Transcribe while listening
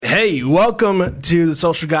Hey, welcome to the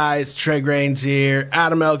Social Guys. Trey Grains here,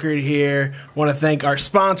 Adam Elkert here. Want to thank our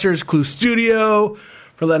sponsors, Clue Studio,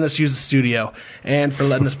 for letting us use the studio and for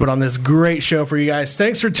letting us put on this great show for you guys.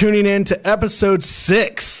 Thanks for tuning in to episode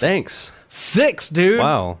 6. Thanks. 6, dude.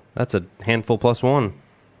 Wow, that's a handful plus one.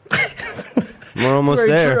 We're almost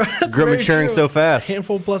there. We're maturing so fast.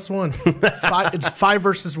 Handful plus one. It's 5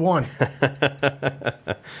 versus 1.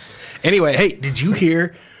 Anyway, hey, did you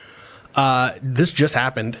hear? This just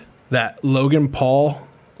happened that Logan Paul,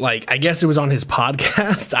 I guess it was on his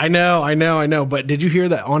podcast. I know. But did you hear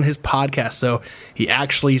that on his podcast? So he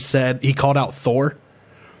actually said, he called out Thor,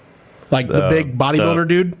 the big bodybuilder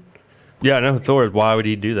dude. Yeah, I know Thor. Why would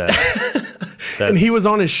he do that? And he was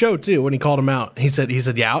on his show too when he called him out. He said,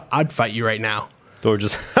 yeah, I'd fight you right now. Thor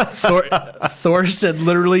just Thor said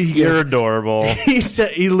literally, you're adorable.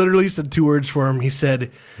 He literally said 2 words for him. He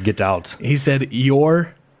said, get out. He said,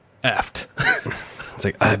 you're effed. It's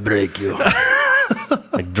like, I break you.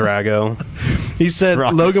 Like Drago. He said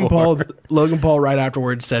Logan Paul right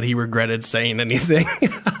afterwards said he regretted saying anything.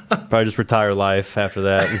 Probably just retire life after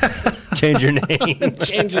that. Change your name.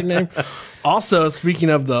 Change your name. Also, speaking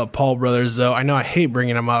of the Paul brothers, though, I know I hate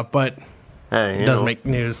bringing them up, but it does make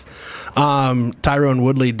news. Tyrone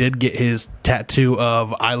Woodley did get his tattoo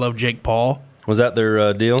of I Love Jake Paul. Was that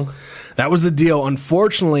their deal? That was the deal.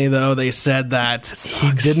 Unfortunately, though, they said that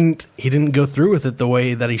he didn't go through with it the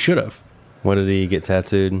way that he should have. What did he get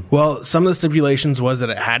tattooed? Well, some of the stipulations was that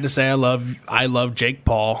it had to say I love Jake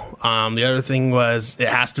Paul. The other thing was it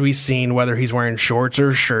has to be seen whether he's wearing shorts or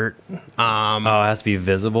a shirt. It has to be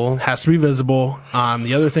visible? Has to be visible.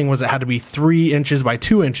 The other thing was it had to be 3 inches by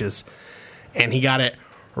 2 inches. And he got it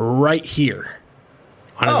right here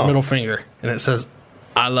on his middle finger. And it says,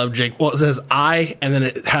 I love Jake. Well, it says I, and then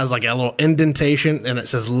it has a little indentation, and it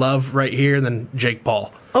says love right here, and then Jake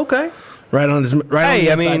Paul. Okay. Right on the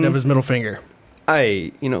inside of his middle finger.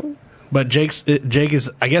 But Jake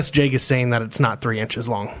is saying that it's not 3 inches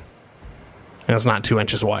long. And it's not 2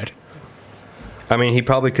 inches wide. I mean, he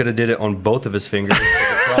probably could have did it on both of his fingers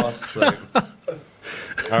across.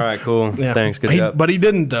 All right, cool. Yeah. Thanks. Good job. But he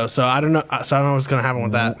didn't, though, so I don't know. So I don't know what's going to happen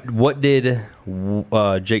with that. What did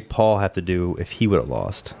Jake Paul have to do if he would have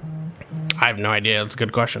lost? I have no idea. That's a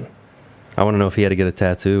good question. I want to know if he had to get a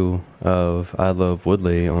tattoo of I Love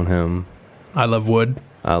Woodley on him. I love wood.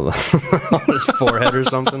 On his forehead or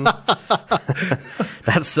something.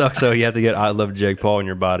 That sucks. So you have to get I Love Jake Paul on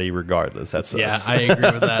your body regardless. That sucks. Yeah, I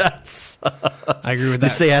agree with that. I agree with that.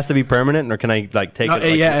 Did you say it has to be permanent, or can I take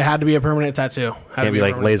it? Yeah, it had to be a permanent tattoo. Can't be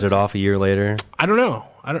lasered off a year later. I don't know.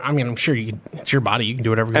 I'm sure you can. It's your body. You can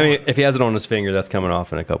do whatever you want. I mean, if he has it on his finger, that's coming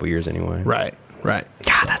off in a couple years anyway. Right. God,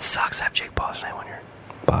 that sucks. Have Jake Paul's name on your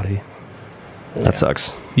body. That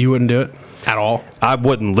sucks. You wouldn't do it at all. I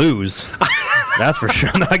wouldn't lose. That's for sure.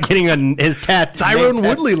 I'm not getting his tattoo. Tyrone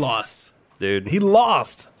Woodley lost. Dude. He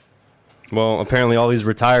lost. Well, apparently all these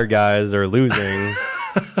retired guys are losing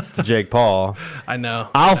to Jake Paul. I know.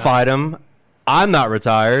 I'll fight him. I'm not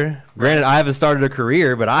retired. Granted, I haven't started a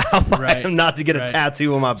career, but I'll fight him not to get a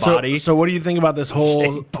tattoo on my body. So what do you think about this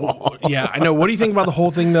whole... Yeah, I know. What do you think about the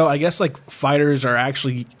whole thing, though? I guess fighters are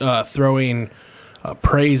actually throwing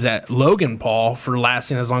praise at Logan Paul for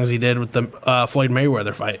lasting as long as he did with the Floyd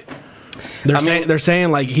Mayweather fight. They're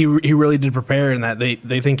saying he really did prepare, and that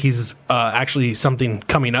they think he's actually something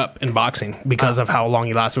coming up in boxing because of how long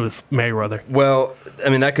he lasted with Mayweather. Well, I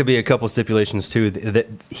mean, that could be a couple stipulations too that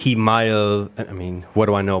he might have. I mean, what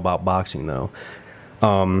do I know about boxing though?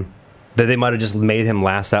 That they might have just made him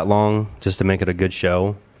last that long just to make it a good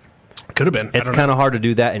show. Could have been. It's kind of hard to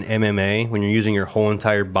do that in MMA when you're using your whole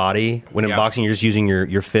entire body. When in boxing, you're just using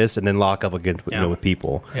your fist and then lock up against with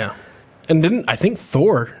people. Yeah. And didn't I think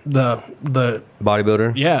Thor, the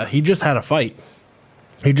bodybuilder? Yeah, he just had a fight.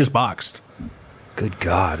 He just boxed. Good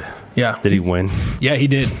God! Yeah, did he win? Yeah, he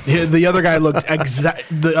did. The other guy looked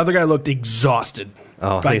exhausted.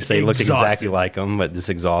 Oh, they say he looked exactly like him, but just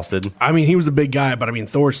exhausted. I mean, he was a big guy, but I mean,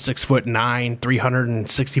 Thor's 6'9",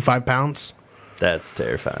 365 pounds. That's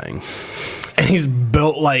terrifying. And he's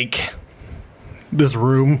built like this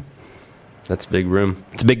room. That's a big room.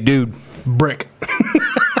 It's a big dude. Brick.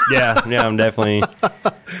 Yeah, I'm definitely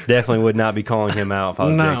would not be calling him out if I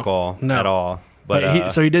was Jake Paul at all.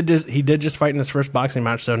 But he did just fight in his first boxing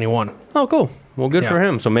match, so and he won. Oh, cool. Well, good for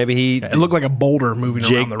him. So maybe it looked like a boulder moving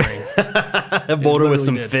around the ring. A boulder with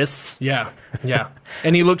some fists. Yeah.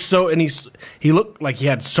 And he looked he looked like he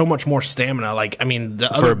had so much more stamina.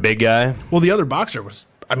 For a big guy. Well, the other boxer was.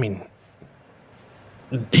 I mean,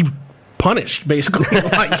 he punished basically.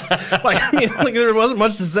 There wasn't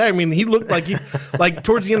much to say. I mean, he looked like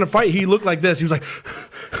towards the end of the fight, he looked like this. He was like.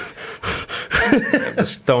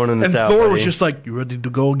 Just throwing in the And towel. Thor buddy. was just like, "You ready to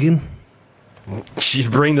go again?" She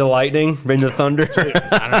bring the lightning, bring the thunder. I don't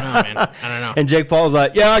know, man. I don't know. And Jake Paul's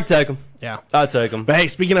like, yeah, I'll take him. Yeah. I'll take him. But hey,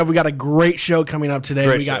 speaking of, we got a great show coming up today.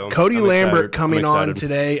 Great we got show. Cody I'm Lambert excited. coming I'm on excited.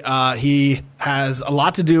 today. He has a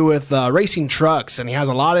lot to do with racing trucks, and he has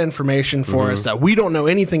a lot of information for us that we don't know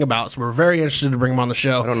anything about. So we're very interested to bring him on the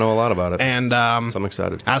show. I don't know a lot about it. And so I'm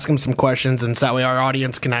excited. ask him some questions, and so that way our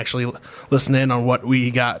audience can actually listen in on what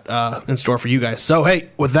we got in store for you guys. So, hey,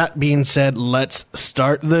 with that being said, let's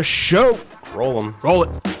start the show. Roll them. Roll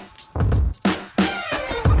it.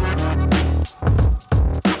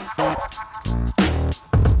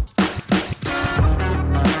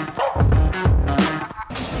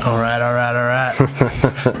 All right.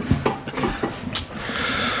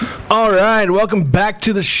 All right, welcome back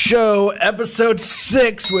to the show, episode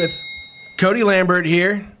 6 with Cody Lambert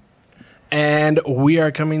here. And we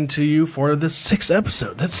are coming to you for the 6th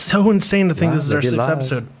episode. That's so insane to think this is our 6th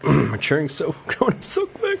episode. Maturing growing up so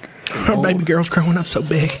quick. Our baby girl's growing up so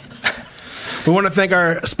big. We want to thank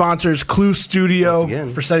our sponsors, Clue Studio, Once again.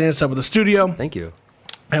 for setting us up with a studio. Thank you.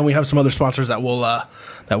 And we have some other sponsors that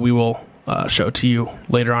we will show to you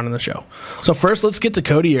later on in the show. So first, let's get to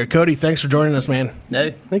Cody here. Cody, thanks for joining us, man.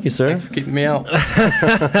 Hey, Thank you, sir. thanks for keeping me out.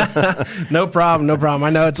 No problem. I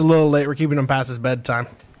know it's a little late. We're keeping him past his bedtime.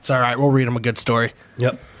 It's all right. We'll read him a good story.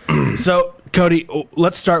 Yep. So, Cody,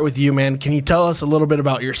 let's start with you, man. Can you tell us a little bit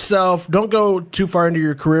about yourself? Don't go too far into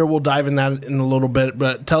your career. We'll dive in that in a little bit,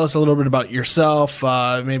 but tell us a little bit about yourself.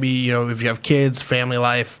 Maybe, if you have kids, family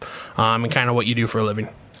life, and kind of what you do for a living.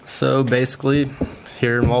 So basically,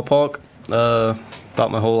 here in Walpock, about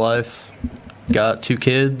my whole life, got 2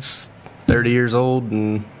 kids, 30 years old,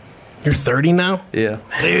 and You're 30 now? yeah,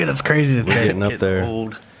 Dude, that's crazy to think. Getting up there.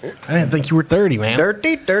 old, I didn't think you were 30, man.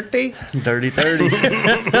 Dirty. dirty 30.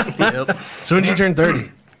 Yep, So when did you turn 30?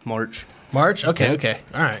 March. March? Okay.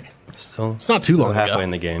 All right. Still, It's not too long halfway ago. in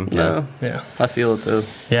the game. Yeah, Yeah. I feel it though.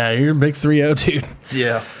 Yeah, you're a big 3-0, dude.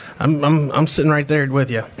 Yeah, I'm sitting right there with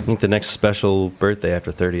you. I think the next special birthday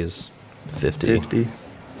after 30 is 50. 50.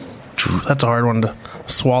 That's a hard one to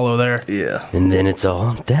swallow there. Yeah, And then it's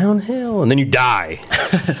all downhill. And then you die.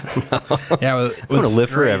 Yeah, I'm going to live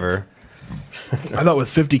forever. I thought with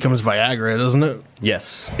 50 comes Viagra, doesn't it?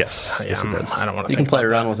 Yes. Yes. Yes, it does. I don't want to you can think play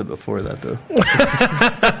about around with it before that though.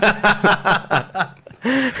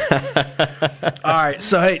 that. All right,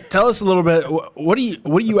 so hey, tell us a little bit. What do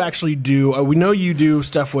you actually do? We know you do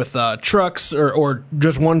stuff with trucks or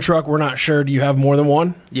just one truck. We're not sure. Do you have more than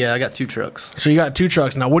one? Yeah, I got 2 trucks. So you got 2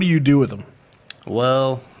 trucks now. What do you do with them?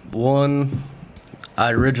 Well, one,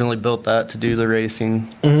 I originally built that to do the racing.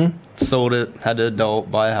 Sold it, had to adult,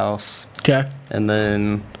 buy a house. Okay. And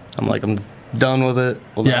then I'm done with it.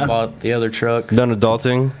 Well, then Yeah. I bought the other truck. Done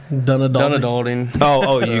adulting? Done adult. Done adulting.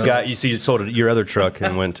 Oh, you sold your other truck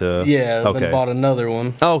and went to... Yeah, Okay. then bought another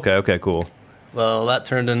one. Oh, okay, cool. Well, that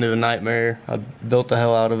turned into a nightmare. I built the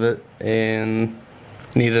hell out of it and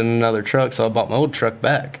needed another truck, so I bought my old truck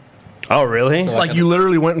back. Oh, really? So- Like you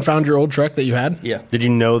literally went and found your old truck that you had? Yeah. Did you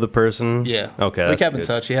know the person? Yeah. Okay, We that's kept in good.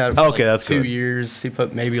 touch. He had it for Okay, that's 2 good. years. He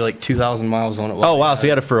put maybe 2,000 miles on it. Oh, wow, so you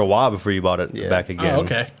had it for a while before you bought it Yeah. back again. Oh,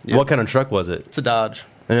 okay. Yeah. What kind of truck was it? It's a Dodge.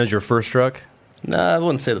 And it was your first truck? Nah, I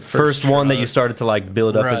wouldn't say the First one that you truck. started to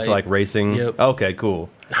build up into Right. racing? Yep. Okay, cool.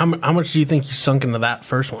 How much do you think you sunk into that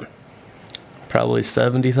first one? Probably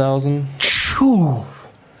 70,000. Phew.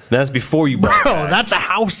 That's before you bought Bro, that. that's a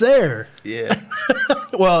house there. Yeah.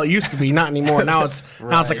 Well, it used to be, not anymore. Now it's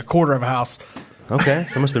like a quarter of a house. Okay,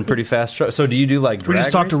 that must have been pretty fast truck. So do you do drag We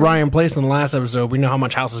just talked to racing? Ryan Place in the last episode. We know how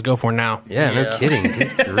much houses go for now. Yeah, no Yeah. kidding.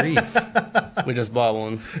 Good grief. We just bought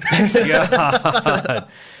one. God.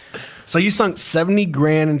 So you sunk 70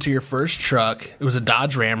 grand into your first truck. It was a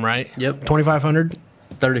Dodge Ram, right? Yep. 2,500,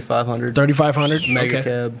 3,500. 3,500, Mega okay.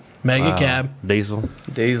 cab. Mega cab. Diesel.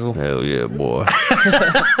 Diesel. Hell yeah, boy.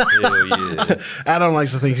 Hell yeah. Adam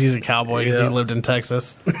likes to think he's a cowboy because Yeah. he lived in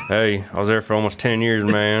Texas. Hey, I was there for almost 10 years,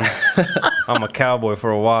 man. I'm a cowboy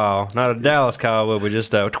for a while. Not a Dallas cowboy, but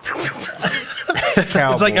just a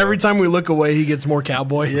cowboy. It's like every time we look away, he gets more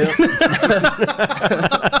cowboy. Yep.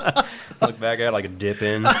 Look back at it like a dip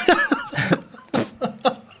in.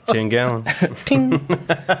 10 gallon.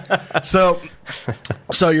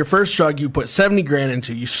 So your first truck, you put 70 grand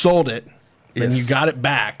into. You sold it, and Yes. you got it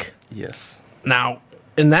back. Yes. Now,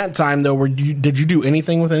 in that time though, did you do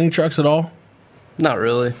anything with any trucks at all? Not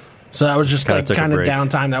really. So that was just Kinda like took a kind of break.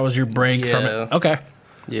 downtime. That was your break from it. Yeah. Okay.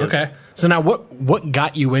 Yeah. Okay. So now, what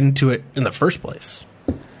got you into it in the first place?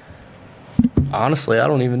 Honestly, I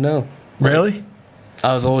don't even know. Really?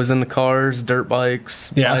 I was always in the cars, dirt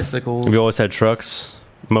bikes, Yeah. bicycles. Have you always had trucks?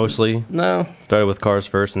 Mostly? No. Started with cars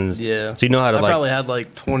first. And Yeah. So you know how to I probably had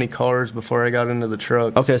like 20 cars before I got into the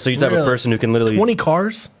trucks. Okay, so you're the type of person who can literally... 20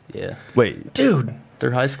 cars? Yeah. Wait. Dude.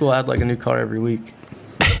 Through high school, I had like a new car every week.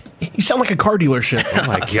 You sound like a car dealership. Oh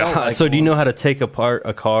my God. like So do you know how to take apart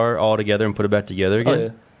a car all together and put it back together again? Oh, yeah.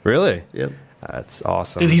 Really? Yep. That's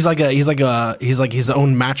awesome. Dude, he's like his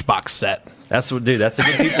own Matchbox set. That's what, dude. That's a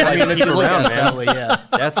good people I mean, if keep you look around, at it that man. way, yeah.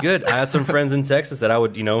 That's good. I had some friends in Texas that I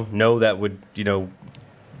would, know that would,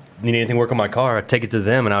 need anything work on my car. I'd take it to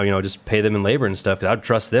them and I, just pay them in labor and stuff. 'Cause I'd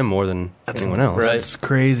trust them more than anyone else. Right. That's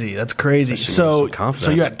crazy. That's crazy. That shit So, makes you confident.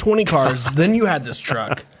 so you had 20 cars, then you had this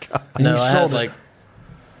truck. And No, you I had sold it. like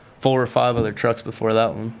 4 or 5 other trucks before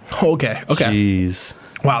that one. Okay. Jeez.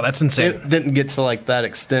 Wow, that's insane. It didn't get to like that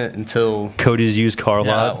extent until Cody's used car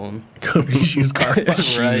that lot. one. Cody's used car. Right.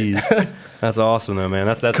 Jeez. That's awesome though, man.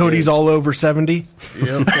 That's Cody's good. all over 70.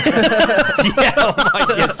 Yep. Yeah, oh my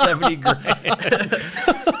God, 70 grand.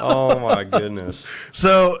 Oh my goodness.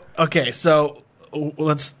 So, okay, so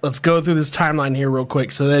let's go through this timeline here real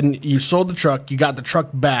quick. So then you sold the truck, you got the truck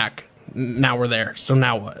back. Now we're there. So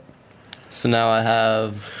now what? So now I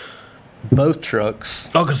have both trucks.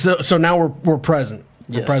 Oh, so now we're present.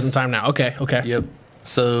 We're Yes. present time now. Okay. Yep.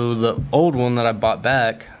 So the old one that I bought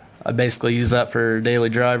back, I basically use that for daily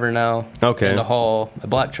driver now. Okay. And to haul a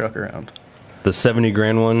black truck around. The 70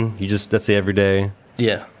 grand one, that's the everyday.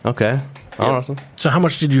 Yeah. Okay. Awesome. So how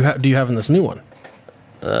much do you have in this new one?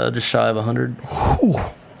 Just shy of 100.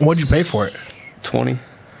 What'd you pay for it? 20.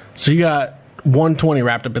 So you got 120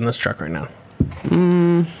 wrapped up in this truck right now.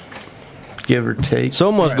 Give or take.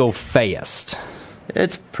 So must go fast.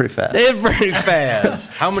 It's pretty fast. It's pretty fast.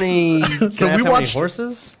 How many? So How we many watched-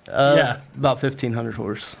 horses? Yeah. About 1,500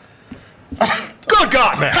 horse. Good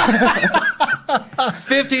God, man!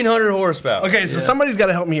 1,500 horsepower. Okay, so somebody's got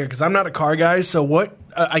to help me here because I'm not a car guy. So what?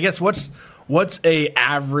 I guess what's a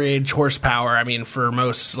average horsepower? I mean, for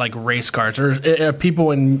most like race cars or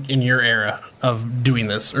people in your era of doing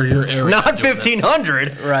this or your era, Not of doing this.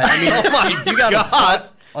 1,500. Right. I mean, Oh my you got God. a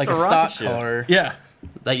stock, like It's a a stock rocket ship. car Yeah.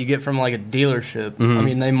 that you get from like a dealership. Mm-hmm. I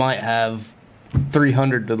mean, they might have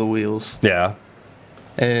 300 to the wheels. Yeah.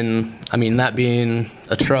 And I mean, that being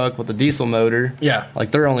a truck with a diesel motor, Yeah.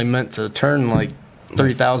 like they're only meant to turn like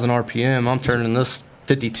 3,000 RPM. I'm turning this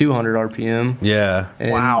 5,200 RPM. Yeah.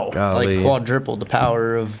 And Wow. Golly. like quadrupled the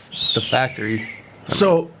power of the factory.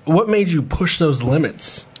 So what made you push those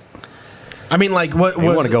limits? I mean, like what You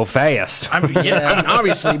was want to go fast. I mean, yeah, I mean,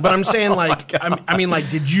 obviously, but I'm saying like, I mean, like,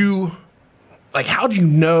 did you, like, how'd you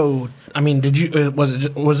know? I mean, did you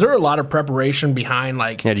was there a lot of preparation behind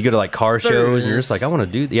like? Yeah, you go to like car There shows and you're is. just like, I want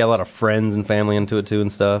to do. Yeah, a lot of friends and family into it too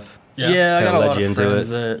and stuff. Yeah, I Kinda got a led lot you of into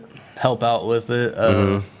friends it. that help out with it.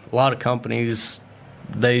 Mm-hmm. A lot of companies,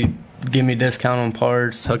 they give me discount on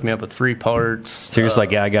parts, hook me up with free parts. So you're just like,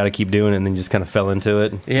 yeah, I got to keep doing it, and then you just kind of fell into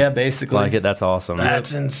it. Yeah, basically. Like it. That's awesome.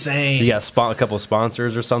 That's insane. You got a couple of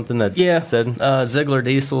sponsors or something that Yeah, said. Ziegler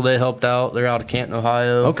Diesel, they helped out. They're out of Canton,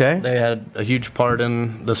 Ohio. Okay. They had a huge part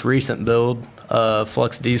in this recent build.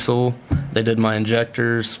 Flux Diesel, they did my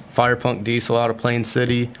injectors. Firepunk Diesel out of Plain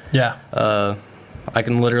City. Yeah. I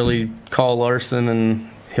can literally call Larson and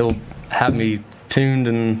he'll have me tuned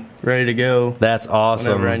and ready to go That's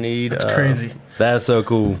awesome. whenever I need. That's crazy. That's so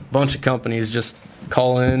cool. Bunch of companies just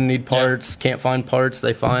call in, need parts, can't find parts,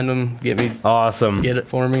 they find them, get Awesome. it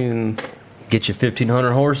for me, and Get you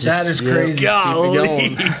 1,500 horses. That is crazy.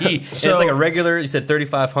 Golly. So- it's like a regular. You said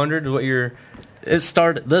 3,500. What your it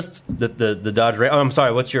started. This the Dodge? Oh, I'm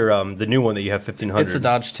sorry. What's your the new one that you have 1,500? it's a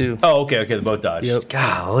Dodge 2. Oh, okay. They're both Dodge. Yep.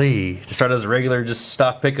 Golly, just started as a regular, just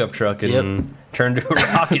stock pickup truck and turned to a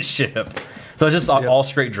rocket ship. So it's just all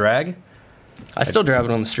straight drag. I still drive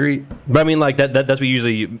it on the street. But I mean, like that's what you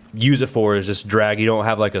usually use it for is just drag. You don't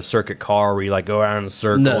have like a circuit car where you like go around in a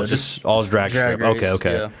circle. No, It's just just all drag strip. race,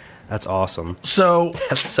 Okay. yeah. That's awesome. So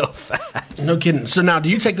That's so fast. no kidding. So now, do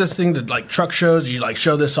you take this thing to like truck shows? Do you like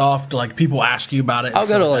show this off to like people ask you about it? I'll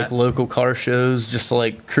go to like that? local car shows just to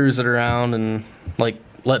like cruise it around and like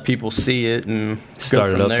let people see it and Start go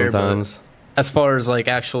it from up there. sometimes. But as far as like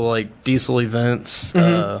actual like diesel events,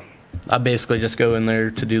 I basically just go in there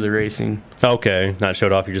to do the racing. Okay, not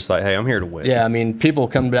showed off. You're just like, hey, I'm here to win. Yeah, I mean, people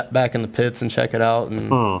come back in the pits and check it out,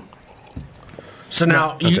 and So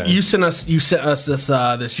now Okay. you sent us this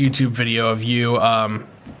this YouTube video of you.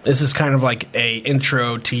 This is kind of like a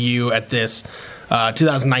intro to you at this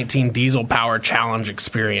 2019 Diesel Power Challenge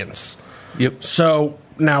experience. yep, So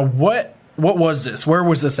now what was this? Where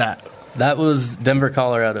was this at? that was Denver,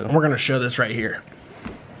 Colorado. We're gonna show this right here.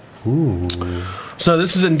 Ooh. So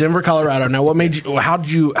this was in Denver, Colorado. Now, what made you? How'd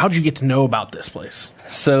you get to know about this place?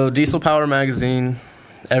 So Diesel Power magazine,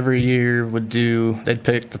 every year they'd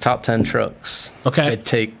pick the top 10 trucks. Okay. They'd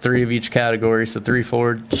take 3 of each category, so 3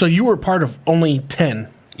 Ford. So you were part of only 10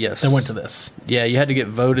 Yes. that went to this? Yeah, you had to get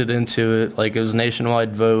voted into it. Like, it was a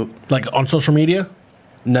nationwide vote. Like on social media?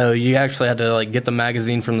 No, you actually had to like get the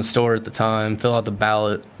magazine from the store at the time, fill out the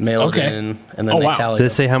ballot, mail it in, and then they tallied. Did it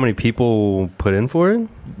say how many people put in for it?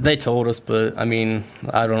 They told us, but I mean,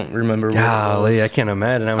 I don't remember what it Golly, was. I can't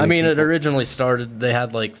imagine how many it people. originally started, they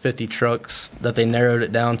had like 50 trucks that they narrowed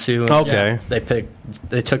it down to. And Okay.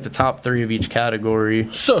 They took the top 3 of each category.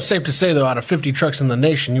 So safe to say, though, out of 50 trucks in the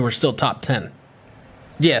nation, you were still top 10.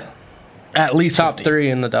 Yeah. At least Top 50.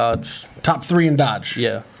 3 in the Dodge. Top 3 in Dodge.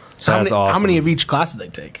 Yeah. So That's how awesome. many of each class did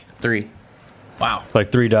they take? 3. Wow.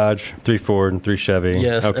 Like 3 Dodge, 3 Ford, and 3 Chevy.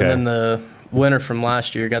 Yes. Okay. And then the winner from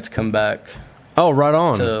last year got to come back oh, right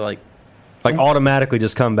on. to like automatically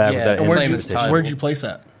just come back Yeah, with that. and Where'd claim you, his title. where'd you place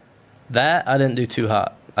that? that. I didn't do too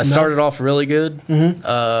hot. I started off really good.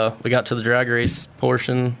 We got to the drag race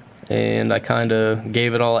portion, and I kind of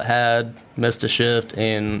gave it all it had, missed a shift,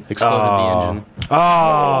 and exploded the engine.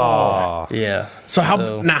 Oh. Yeah. So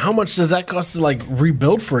how much does that cost to like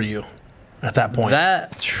rebuild for you at that point?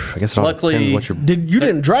 That I guess it all Luckily- depends what your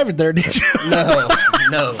didn't drive it there, did you? no.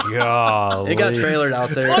 golly. It got trailered out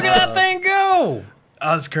there. Look at that thing go!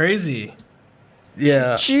 Oh, that's crazy.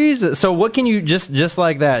 Yeah. Jesus. So what can you just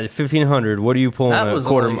like that 1500? What are you pulling? That a was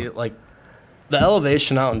quarter? only, like the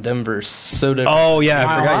elevation out in Denver is so different. Oh yeah, I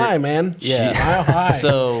Mile forgot. high, You're, man. Yeah. Mile high.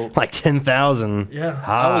 So like 10,000. Yeah.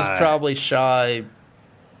 I was probably shy.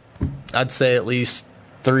 I'd say at least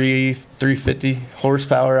 350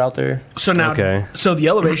 horsepower out there. So now, Okay. so the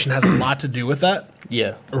elevation has a lot to do with that.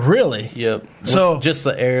 Yeah. Really? Yep. So- just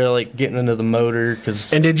the air, like getting into the motor,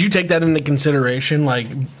 because And did you take that into consideration, like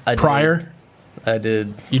I did. prior? I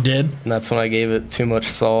did, You did. and that's when I gave it too much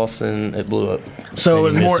sauce and it blew up. So it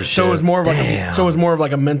was you missed more. the So it was shit. more of like. Damn. So it was more of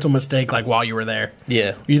like a mental mistake, like while you were there.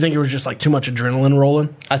 Yeah, You think it was just like too much adrenaline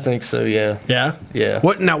rolling? I think so. Yeah. Yeah. Yeah.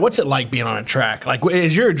 What now? What's it like being on a track? Like,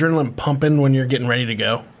 is your adrenaline pumping when you're getting ready to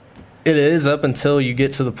go? It is up until you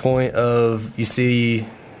get to the point of you see.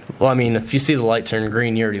 Well, I mean, if you see the light turn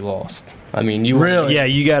green, you already lost. I mean, you Really? Yeah,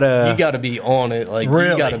 you gotta. You got to be on it. Like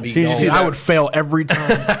Really? you got to be. See, you going. see I would fail every time.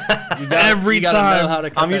 You gotta- every you gotta know time. how to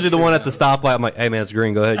cut I'm that usually the one shit at the stoplight. I'm like, hey man, it's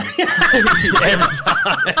green. Go ahead. out.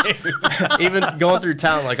 Even going through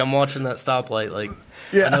town, like I'm watching that stoplight. Like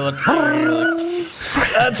Yeah. I know what to do.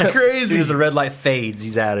 Like, That's As soon crazy. as the red light fades,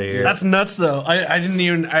 he's out of here. That's nuts, though. I didn't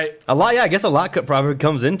even. A lot, yeah. I guess a lot probably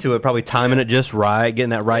comes into it. Probably timing it just right,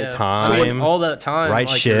 getting that right yeah. So time. with all that time, right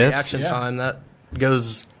like shifts. your reaction Yeah. time, that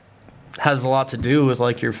has a lot to do with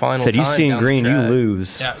like your final. Said you time seen down the green, you track.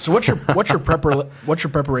 lose. Yeah. So what's your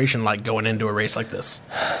preparation like going into a race like this?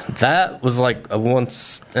 That was like a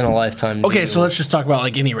once in a lifetime. Okay, deal. so let's just talk about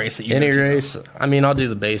like any race that you any go to. race. I mean, I'll do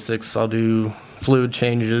the basics. I'll do fluid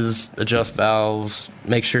changes, adjust valves,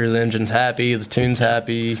 make sure the engine's happy, the tune's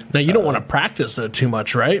happy. Now you don't want to practice though too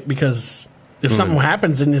much, right? Because if something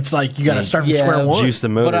happens and it's like you got to start from Yeah, square one. Juice the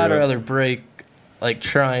motor. But I'd up. rather break like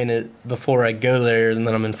trying it before I go there, and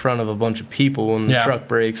then I'm in front of a bunch of people and the Yeah. truck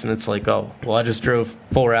breaks, and it's like, oh, well, I just drove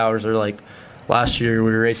 4 hours. Or like last year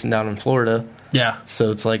we were racing down in Florida, Yeah.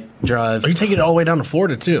 so it's like drive. Oh, you take it all the way down to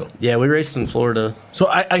Florida too. Yeah, we raced in Florida. So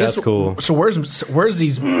I guess That's cool. So where's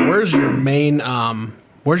your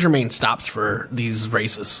main stops for these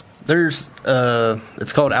races? There's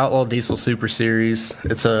it's called Outlaw Diesel Super Series.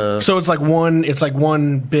 It's a So it's like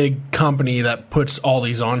one big company that puts all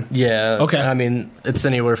these on. yeah. Okay. I mean, it's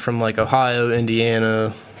anywhere from like Ohio,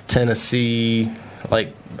 Indiana, Tennessee,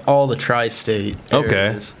 like all the tri-state Okay.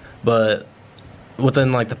 areas. But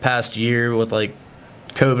within like the past year, with like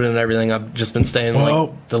COVID and everything, I've just been staying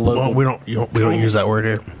like the local. Well, we don't use that word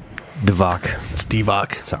here. Devoc. It's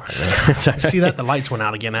DVOC. Sorry, man. Sorry. See that? The lights went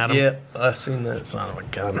out again, Adam. Yeah, I've seen that. Son of a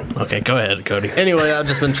gun. Okay, go ahead, Cody. Anyway, I've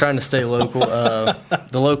just been trying to stay local. The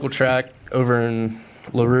local track over in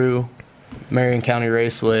LaRue, Marion County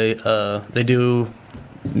Raceway, they do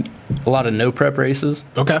a lot of no prep races,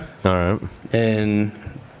 Okay. All right. and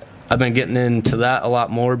I've been getting into that a lot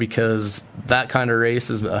more because that kind of race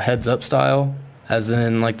is a heads up style, as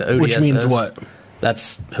in like the ODSS. Which means what?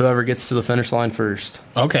 That's whoever gets to the finish line first.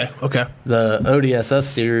 Okay. The ODSS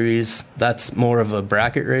series, that's more of a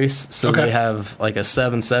bracket race. So Okay. they have like a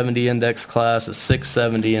 770 index class, a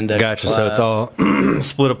 670 index Gotcha. class. So it's all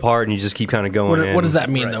split apart, and you just keep kind of going. in. What does that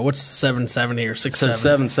mean Right. though? What's 770 or So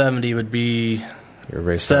 670? 770 would be Your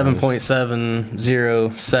race times.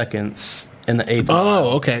 7.70 seconds in the eighth.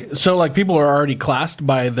 Oh, okay. So like people are already classed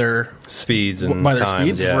by their speeds and by their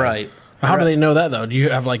times, speeds? Yeah. Right. How do they know that though? Do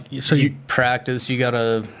you have like you practice? You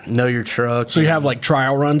gotta know your truck. So you have like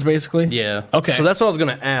trial runs, basically. Yeah. Okay. So that's what I was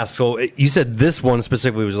going to ask. So you said this one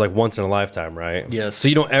specifically was like once in a lifetime, right? Yes. So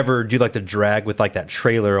you don't ever do like the drag with like that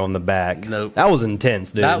trailer on the back? Nope. That was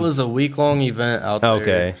intense, dude. That was a week-long event out there.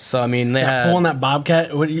 Okay. So I mean, they had pulling that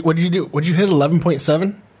Bobcat. What did you do? Would you hit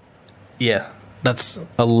 11.7? Yeah. That's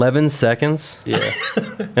 11 seconds, Yeah.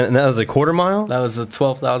 and that was a quarter mile. That was a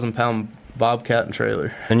 12,000-pound Bobcat and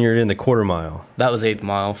trailer. And you're in the quarter mile. That was 8th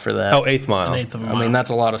mile for that. Oh, eighth mile. an eighth of a I mile. mean, that's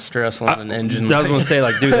a lot of stress on an engine. I was going to say,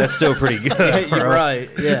 like, dude, that's still pretty good. You're bro. right.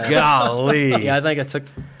 Yeah. Golly. Yeah, I think I took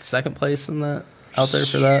second place in that out there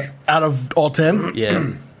for that. out of all 10.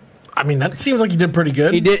 Yeah. I mean, that seems like you did pretty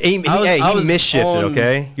good. He did. He I was misshifted, on-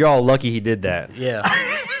 okay? You're all lucky he did that. Yeah.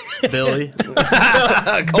 Billy.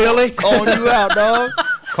 Billy, Calling you out, dog.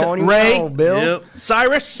 Calling you Ray. out, Bill. Yep.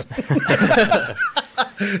 Cyrus.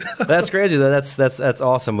 That's crazy, though. That's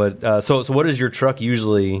awesome. But so what does your truck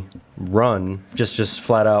usually run? Just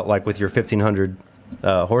flat out, like with your 1,500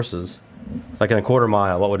 horses? Like in a quarter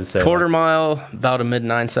mile, what would it say? Quarter mile, about a mid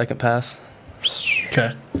 9-second pass.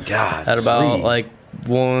 Okay. God. At about sweet. like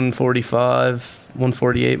 145,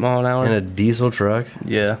 148 mile an hour. In a diesel truck.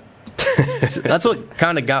 Yeah. That's what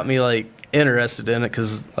kind of got me like interested in it,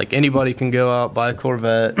 because like anybody can go out, buy a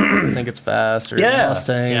Corvette, think it's fast, or Yeah. a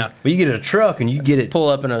Mustang, Yeah. But you get a truck and you get it. pull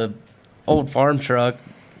up in a old farm truck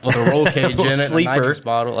with a roll cage in it, and a Sleeper. nitrous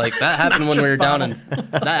bottle. Like that happened when we were down in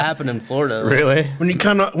that happened in Florida. Really? When you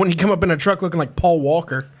come up in a truck looking like Paul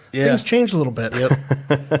Walker, Yeah. things changed a little bit.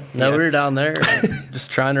 Yep. No, we were down there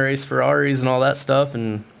just trying to race Ferraris and all that stuff,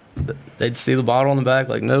 and they'd see the bottle on the back,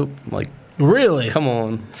 like, nope. I'm like, Really? come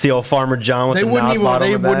on. See old Farmer John with They the wouldn't Nas even. bottle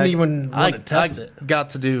They on the wouldn't back? even want to test I it. got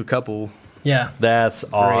to do a couple. Yeah. That's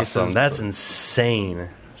awesome. Races. That's insane.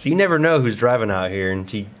 So you never know who's driving out here, and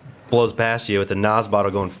she blows past you with a Nas bottle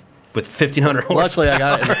going with 1,500 horse. Luckily, I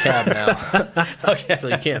got it in the cab now, Okay. so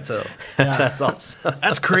you can't tell. That's awesome.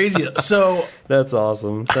 That's crazy. So That's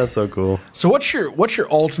awesome. That's so cool. what's your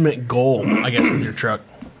ultimate goal? I guess with your truck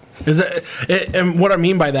is it, and what I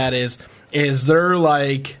mean by that is there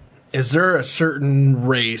a certain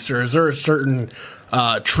race, or is there a certain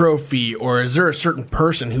trophy, or is there a certain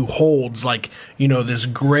person who holds this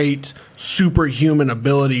great superhuman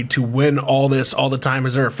ability to win all this all the time?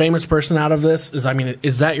 Is there a famous person out of this?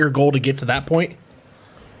 Is that your goal to get to that point?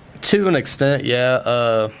 To an extent,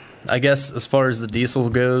 yeah. I guess as far as the diesel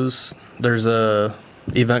goes, there's a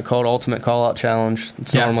event called Ultimate Callout Challenge.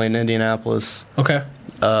 It's normally in Indianapolis. Okay.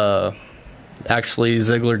 Actually,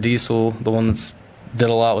 Ziegler Diesel, the one that's did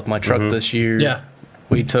a lot with my truck this year. Yeah.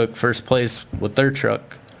 We took first place with their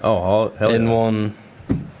truck Oh, hell and yeah. won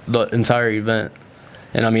the entire event.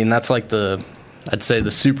 And I mean, that's like I'd say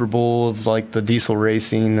the Super Bowl of like the diesel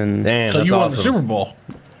racing. And Damn, So that's you won awesome. the Super Bowl.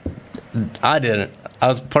 I didn't. I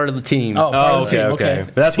was part of the team. Oh, part of the team. okay.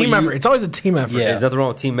 But that's team what you- effort. It's always a team effort. Yeah. There's nothing wrong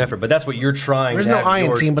with team effort, but that's what you're trying. There's to no have I in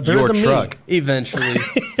your, team, but there your is a me. truck. Eventually.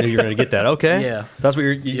 You're going to get that, okay? Yeah. That's what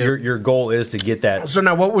your goal is, to get that. So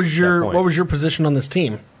now, what was That point. your position on this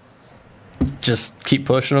team? Just keep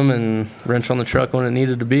pushing them and wrench on the truck when it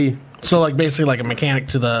needed to be. So basically like a mechanic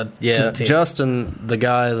to the team. Justin, the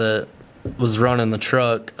guy that was running the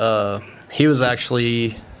truck, he was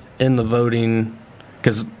actually in the voting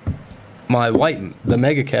because the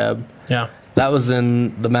mega cab, Yeah. that was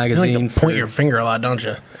in the You magazine. like to point your finger a lot, don't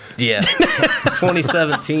you? Yeah,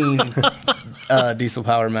 2017 Diesel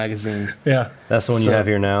Power magazine. Yeah. That's the one you So- have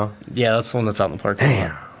here now. Yeah, that's the one that's out in the parking lot.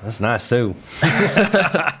 Damn, that's nice too.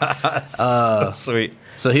 That's so sweet.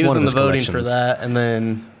 So It's he was one of in the his voting for collections. that, and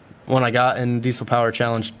then when I got in Diesel Power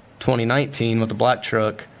Challenge 2019 with the black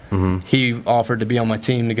truck, he offered to be on my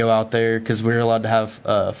team to go out there because we were allowed to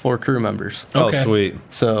have 4 crew members. Okay. Oh, sweet.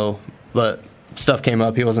 So, but stuff came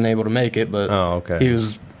up, he wasn't able to make it, but Oh, okay. he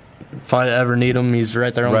was. If I ever need him, he's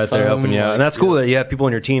right there on Right the phone. there helping you out. like, And that's cool that you have people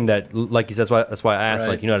on your team that, like you said, that's why I asked, Right.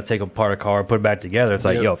 like, you know how to take apart a car, put it back together. It's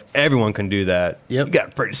like, Yep. yo, if everyone can do that, Yep. you got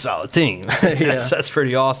a pretty solid team. That's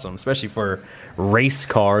pretty awesome, especially for race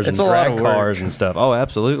cars It's and a lot drag of work. cars and stuff. Oh,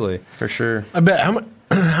 absolutely. For sure. I bet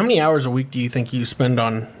how many hours a week do you think you spend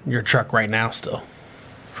on your truck right now still?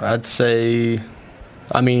 I'd say,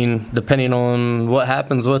 I mean, depending on what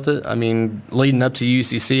happens with it, I mean, leading up to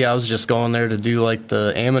UCC, I was just going there to do like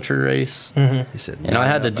the amateur race. You said And I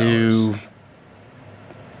had to 9.5 do, hours.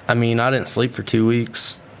 I mean, I didn't sleep for 2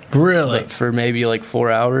 weeks, Really? but for maybe like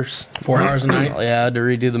 4 hours. 4 hours a night? Yeah, I had to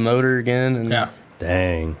redo the motor again. And Yeah.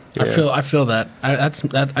 Dang. Yeah. I feel that. I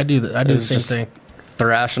do that. I do the was same just thing.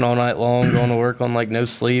 thrashing all night long, going to work on like no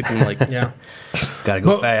sleep, and like Yeah. Gotta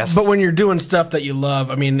go fast. But when you're doing stuff that you love,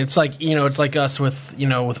 I mean, it's like, it's like us with,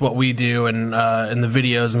 with what we do and the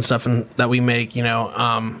videos and stuff that we make,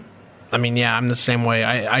 I mean, yeah, I'm the same way.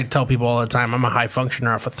 I tell people all the time I'm a high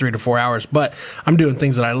functioner for 3 to 4 hours, but I'm doing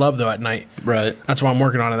things that I love though at night. right. That's why I'm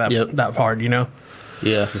working on it that hard, Yeah.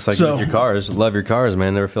 Just like So- with your cars. Love your cars,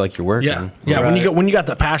 man. Never feel like you're working. Yeah. Yeah. Right. When you got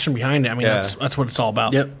the passion behind it, I mean, Yeah. that's what it's all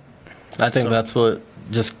about. Yep. I think that's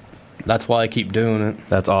why I keep doing it.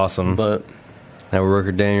 That's awesome. But That would work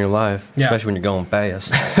a day in your life, Yeah. especially when you're going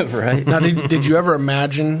fast. right. Now, did you ever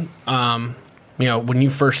imagine, when you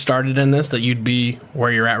first started in this, that you'd be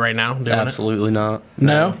where you're at right now? Doing Absolutely not. It?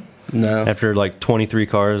 No? No. After like 23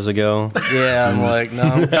 cars ago. Yeah, I'm like, no,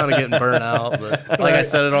 I'm kind of getting burnt out. But like I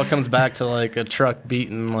said, it all comes back to like a truck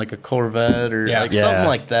beating like a Corvette or Yeah. like something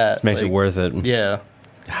like that. This makes like, it worth it. Yeah.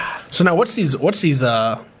 So now, what's these?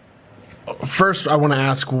 First, I want to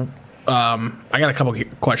ask. I got a couple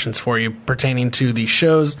questions for you pertaining to the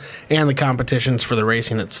shows and the competitions for the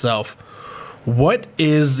racing itself. What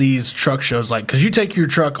is these truck shows like? Because you take your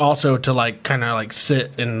truck also to like kind of like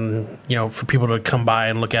sit and for people to come by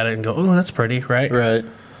and look at it and go, oh, that's pretty, right? Right.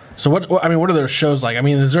 So what are those shows like? I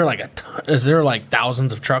mean, is there like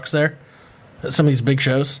thousands of trucks there? At some of these big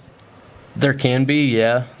shows. There can be,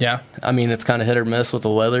 yeah. Yeah. I mean, it's kind of hit or miss with the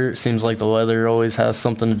weather. It seems like the weather always has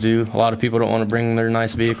something to do. A lot of people don't want to bring their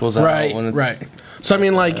nice vehicles out. When it's, Right. So, I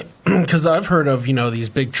mean, like, because I've heard of, these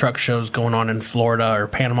big truck shows going on in Florida or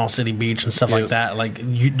Panama City Beach and stuff like that. Like,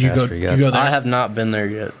 you go there? I have not been there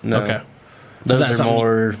yet. No. Okay. Those are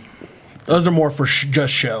more... Those are more for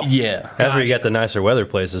just show. Yeah. That's where you got the nicer weather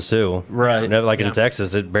places, too. Right. Like in Yeah.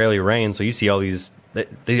 Texas, it barely rains, so you see all these...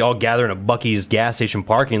 They all gather in a Buc-ee's gas station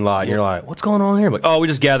parking lot, and you're like, what's going on here? I'm like, oh, we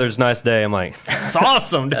just gathered. It's a nice day. I'm like, it's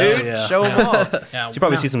awesome, dude. Oh, yeah. Show them off. Yeah. You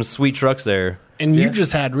probably see some sweet trucks there. And you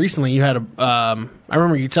just had recently, you had I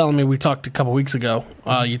remember you telling me, we talked a couple weeks ago,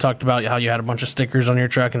 you talked about how you had a bunch of stickers on your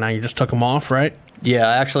truck and now you just took them off, right? Yeah,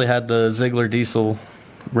 I actually had the Ziegler diesel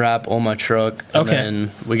wrap on my truck. And Okay.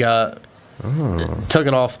 then we took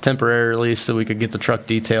it off temporarily so we could get the truck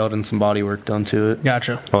detailed and some body work done to it.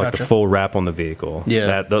 Gotcha. I like the full wrap on the vehicle.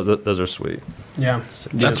 Yeah. Those are sweet. Yeah.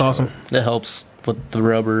 That's awesome. It helps with the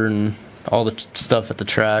rubber and all the stuff at the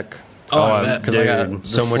track. Oh, I bet. Because I got the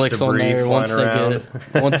so much slicks on debris there. flying around.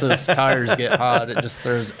 Once those tires get hot, it just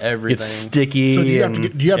throws everything. It's sticky. So do you have to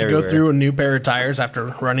go everywhere. through a new pair of tires after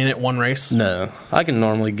running it one race? No, I can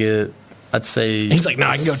normally get, I'd say, He's like, no,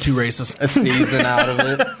 I can go 2 races. a season out of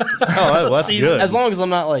it. Oh, that's good. As long as I'm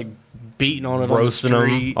not like beating on it Roasting on the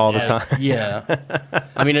them street all the time. Yeah.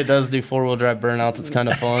 I mean, it does do 4-wheel drive burnouts. It's kind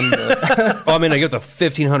of fun. But Well, I mean, I get the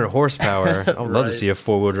 1,500 horsepower. I would love to see a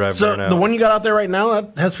 4-wheel drive So burnout. the one you got out there right now,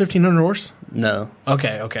 that has 1,500 horse? no,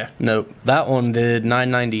 Okay. nope. That one did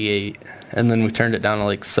 998, and then we turned it down to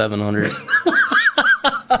like 700.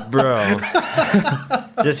 Bro.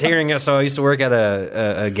 Just hearing it. So I used to work at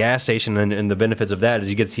a gas station, and the benefits of that is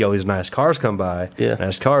you get to see all these nice cars come by. Yeah.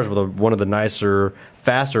 Nice cars. Well, one of the nicer,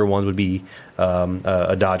 faster ones would be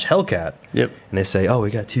a Dodge Hellcat. Yep. And they say, oh, we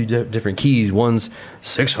got 2 different keys. One's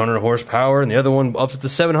 600 horsepower, and the other one ups it to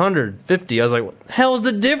 750. I was like, what the hell is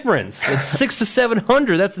the difference? It's 6 to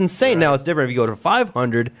 700. That's insane. Now it's different if you go to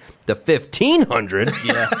 500 to 1,500.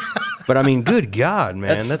 Yeah. But I mean, good God,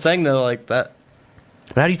 man. That's the thing, though. Like that,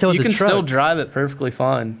 But how do you tell you with the can truck? still drive it perfectly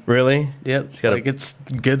fine. Really? Yep. gotta- Like it's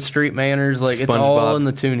good street manners. Like it's all SpongeBob, in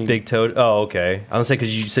the tuning. Big Toad. Oh, okay. I was gonna say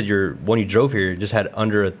because you said when you drove here, you just had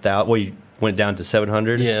under 1,000. Well, you went down to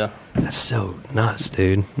 700. Yeah. That's so nuts,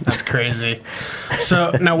 dude. That's crazy.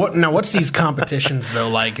 So what's these competitions though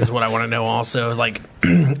like is what I want to know also. Like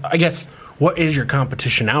I guess what is your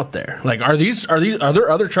competition out there? Like are there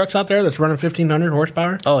other trucks out there that's running 1,500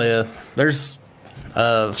 horsepower? Oh yeah. There's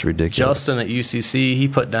That's ridiculous. Justin at UCC. He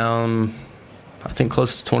put down, I think,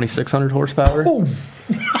 close to 2,600 horsepower. Oh.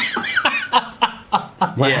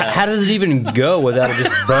 Yeah. How does it even go without it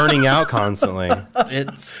just burning out constantly?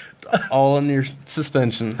 It's all in your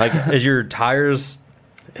suspension. Like, is your tires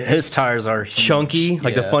His tires are huge. chunky,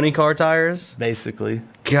 like the Yeah, funny car tires? basically.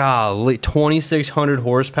 Golly, 2,600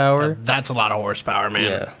 horsepower. That's a lot of horsepower, man.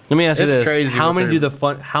 Yeah. Let me ask you It's this: crazy how what many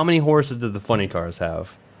they're- How many horses do the funny cars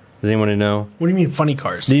have? Does anyone know? What do you mean funny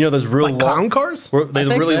cars? Do you know those real like clown cars? They I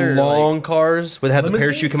think really they're, long cars with have the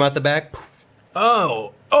Limousines? parachute come out the back?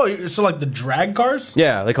 Oh, so like the drag cars?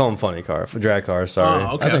 Yeah, they call them funny car, drag cars. Sorry.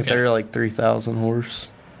 Oh, okay. I think okay. they're like 3,000 horse.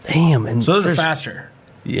 Damn, and So those are there's- faster.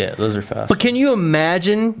 Yeah, those are fast. But can you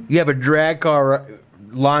imagine you have a drag car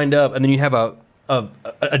lined up, and then you have a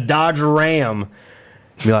Dodge Ram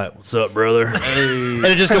Be like, "What's up, brother?" And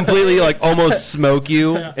it just completely like almost smoke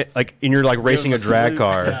you, like, and you're like racing a drag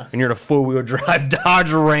car, and you're in a 4-wheel drive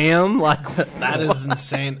Dodge Ram. Like, That is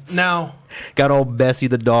insane. Now, got old Bessie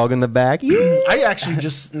the dog in the back. I actually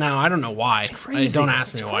just now I don't know why. Don't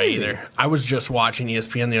ask me why either. I was just watching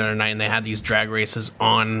ESPN the other night, and they had these drag races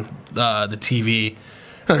on the TV.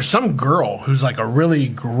 And there's some girl who's like a really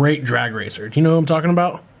great drag racer. Do you know who I'm talking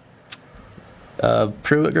about?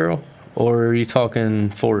 Pruitt girl? Or are you talking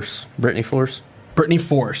Force? Brittany Force? Brittany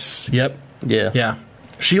Force. Yep. Yeah. Yeah.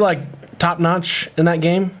 She like top notch in that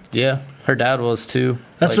game. Yeah. Her dad was too.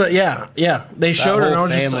 That's like, what. Yeah. Yeah. They that showed her. And I whole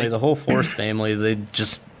was just family, like, the whole Force family,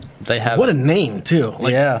 they have. what a name too.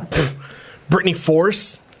 Like, yeah. Brittany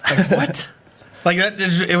Force. Like, what? Like that.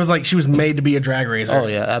 It was like she was made to be a drag racer. Oh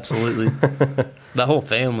yeah, absolutely. The whole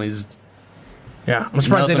family's. Yeah, I'm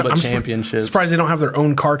surprised they Nothing don't. but I'm championships. surprised they don't have their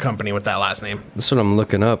own car company with that last name. That's what I'm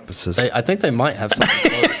looking up. It says, I think they might have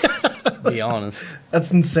something close. To be honest. That's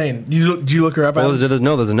insane. Did you look her up? well,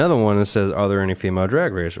 Adam? there's another one that says, "Are there any female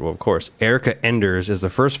drag racers?" Well, of course, Erica Enders is the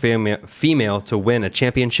first female to win a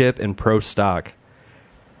championship in pro stock.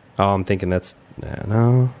 Oh, I'm thinking that's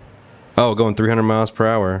no. Oh, going 300 miles per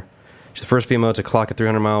hour. She's the first female to clock a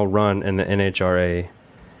 300-mile run in the NHRA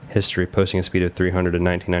history, posting a speed of 300 in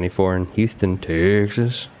 1994 in Houston,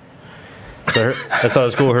 Texas. So I thought it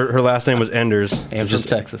was cool. Her last name was Enders. And from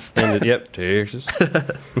Texas. Ended, yep, Texas.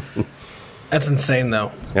 That's insane,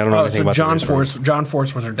 though. I don't know anything about John the race Force. John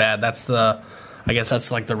Force was her dad. That's the. I guess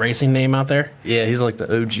that's like the racing name out there. Yeah, he's like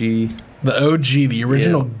the OG. The OG, the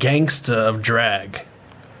original Yeah. gangsta of drag.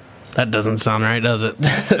 That doesn't sound right, does it?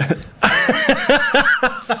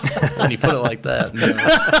 When you put it like that. No.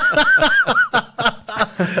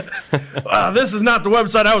 This is not the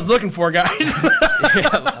website I was looking for, guys.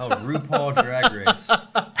 Oh, RuPaul Drag Race.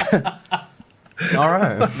 All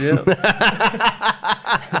right. Yeah.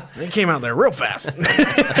 They came out there real fast.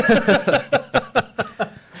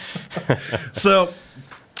 So,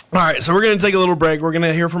 all right, so we're going to take a little break. We're going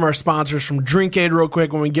to hear from our sponsors from Drinkade real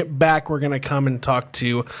quick. When we get back, we're going to come and talk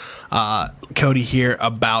to Cody here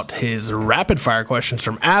about his rapid fire questions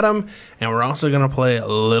from Adam, and we're also going to play a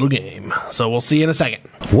little game. So we'll see you in a second.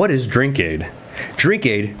 What is Drinkade?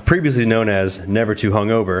 Drinkade, previously known as Never Too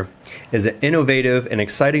Hungover, is an innovative and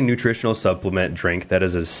exciting nutritional supplement drink that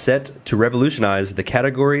is set to revolutionize the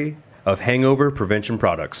category of hangover prevention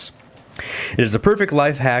products. It is the perfect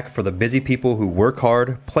life hack for the busy people who work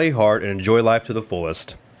hard, play hard, and enjoy life to the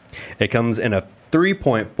fullest. It comes in a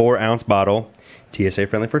 3.4 ounce bottle, TSA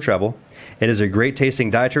friendly for travel. It is a great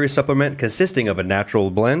tasting dietary supplement consisting of a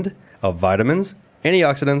natural blend of vitamins,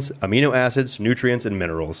 antioxidants, amino acids, nutrients, and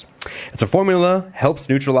minerals. Its a formula helps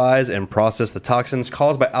neutralize and process the toxins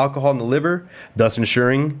caused by alcohol in the liver, thus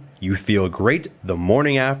ensuring you feel great the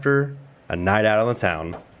morning after a night out on the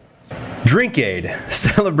town. Drinkade.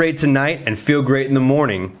 Celebrate tonight and feel great in the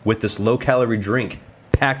morning with this low-calorie drink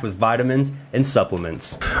packed with vitamins and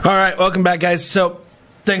supplements. All right, welcome back, guys. So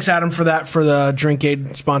thanks, Adam, for that, for the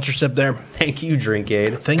Drinkade sponsorship there. Thank you,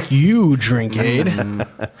 Drinkade. Thank you,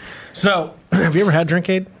 Drinkade. So, have you ever had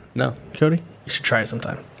Drinkade, No, Cody? You should try it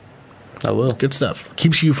sometime. I will. Good stuff.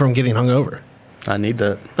 Keeps you from getting hungover. I need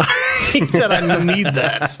that. He said, I need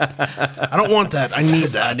that. I don't want that. I need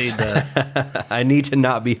that. I need that. I need to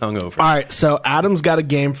not be hungover. All right, so Adam's got a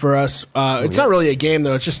game for us. It's not really a game,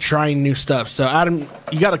 though. It's just trying new stuff. So, Adam,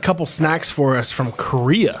 you got a couple snacks for us from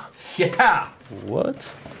Korea. Yeah. What?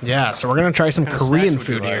 Yeah, so we're going to try some Korean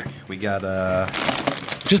food here. We got,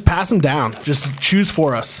 Just pass them down. Just choose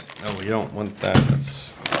for us. oh, you don't want that.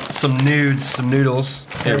 That's some nudes, some noodles.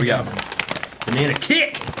 There we go. Banana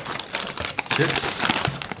kick. Chips.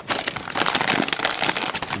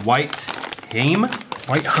 White Haim.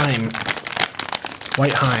 White Heim.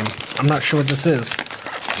 I'm not sure what this is.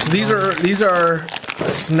 So these are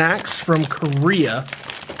snacks from Korea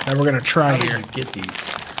that we're going to try How do here. you get these?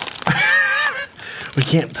 We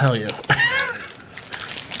can't tell you.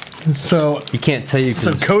 So He can't tell you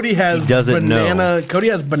So because Cody has he doesn't banana. know. Cody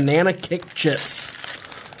has banana kick chips.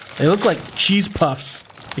 They look like cheese puffs,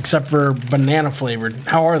 except for banana flavored.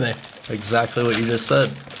 How are they? Exactly what you just said.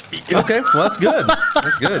 Okay, well, that's good.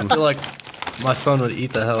 That's good. I feel like my son would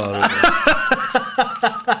eat the hell out of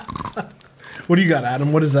it. What do you got,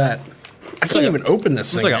 Adam? What is that? I can't even open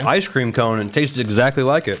this It's thing. like an man. ice cream cone and it tastes exactly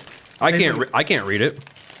like it. I Tastes can't. like- I can't read it.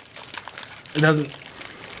 It doesn't.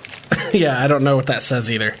 Yeah, I don't know what that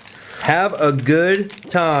says either. Have a good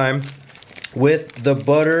time with the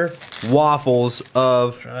butter waffles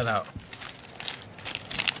of Try that out.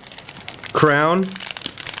 Crown.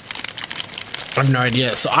 I have no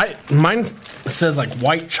idea. So mine says like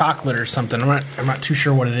white chocolate or something. I'm not too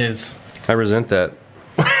sure what it is. I resent that.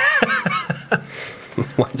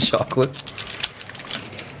 White chocolate.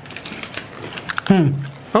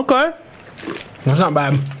 Okay. That's not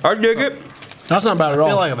bad. I dig it. That's not bad at I all.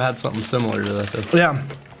 feel like I've had something similar to that, though. Yeah.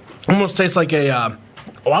 Almost tastes like a,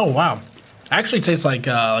 wow. Actually tastes like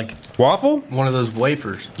Waffle? One of those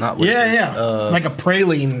wafers, not wafers. yeah. Like a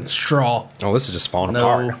praline straw. Oh, this is just falling No.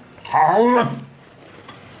 apart.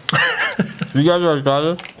 You guys already tried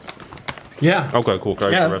this? Yeah. Okay, cool. Can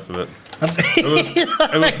I Yeah. eat the rest of it? That's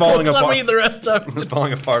It was falling Let apart. me eat the rest of It it. was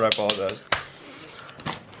falling apart. I apologize.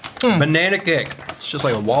 Banana cake. It's just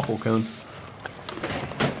like a waffle cone.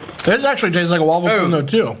 This actually tastes like a waffle cone though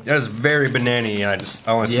too. That is very banana-y.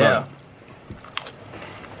 I want to smell Yeah. it.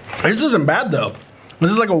 This isn't bad though.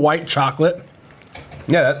 This is like a white chocolate.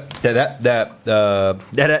 Yeah, that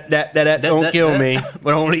don't kill me,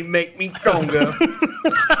 but only make me stronger.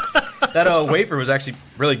 That wafer was actually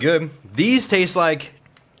really good. These taste like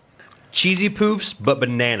cheesy poofs, but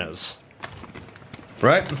bananas.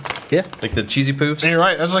 Right? Yeah. Like the cheesy poofs. And you're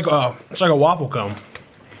right. That's like it's like a waffle cone.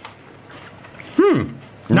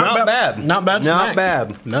 Not bad. Not bad Not snack.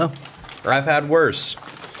 bad. No. I've had worse.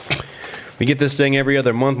 We get this thing every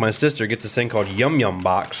other month. My sister gets this thing called Yum Yum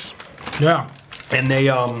Box, Yeah. and they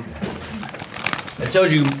it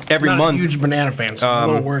tells you every Not month. a huge banana fan, so I'm a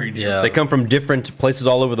little worried. Yeah. They come from different places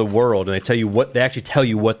all over the world, and they actually tell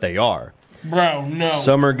you what they are. Bro, no.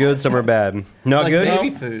 Some are good, some are bad. Not It's good. like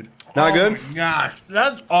baby food. Not good. Oh my gosh,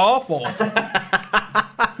 that's awful.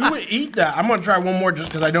 Who would eat that? I'm gonna try one more just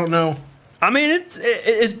because I don't know. I mean,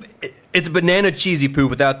 it's banana cheesy poop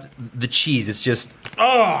without the cheese. It's just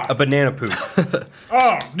a banana poop.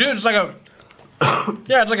 Oh, dude, it's like a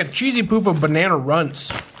it's like a cheesy poof of banana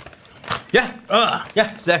runts. Yeah,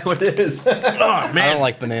 yeah, exactly what it is. Oh I man, don't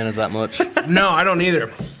like bananas that much. no, I don't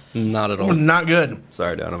either. Not at It was all. not good.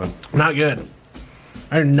 Sorry, Donovan. Not good.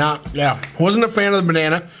 I did not. Yeah, wasn't a fan of the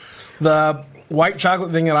banana. The white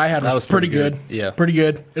chocolate thing that I had was pretty good. Yeah. pretty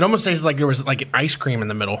good. It almost tasted like there was like an ice cream in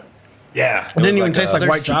the middle. Yeah, It didn't even taste like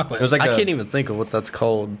white chocolate. It was like I can't even think of what that's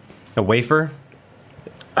called. a wafer.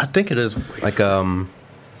 I think it is. Like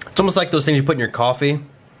it's almost like those things you put in your coffee.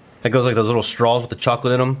 That goes like those little straws with the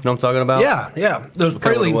chocolate in them. You know what I'm talking about? Yeah. Those Kinda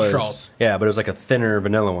what it praline was. straws. Yeah, but it was like a thinner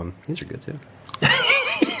vanilla one. These are good too.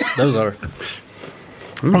 Those are.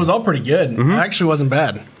 It was all pretty good. It actually wasn't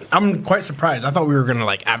bad. I'm quite surprised. I thought we were gonna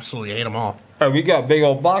like absolutely hate them all. Hey, we got a big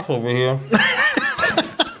old box over here.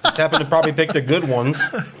 Just happened to probably pick the good ones.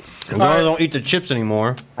 And don't eat the chips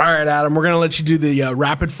anymore. All right, Adam, we're going to let you do the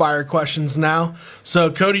rapid fire questions now.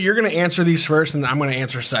 So, Cody, you're going to answer these first, and I'm going to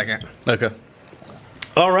answer second. Okay.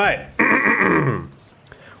 All right.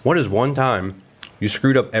 What is one time you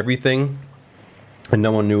screwed up everything and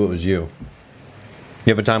no one knew it was you?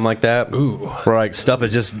 You have a time like that? Ooh. Where like stuff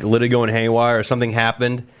is just literally going haywire or something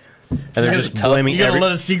happened and they're That's just tough. blaming You gotta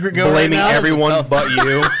let a secret go right blaming now? everyone That's but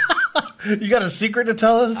you. You got a secret to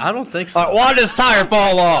tell us? I don't think so. Why did this tire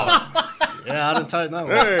fall off? Yeah, I didn't tighten that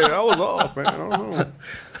one. Hey, I was off, man. I don't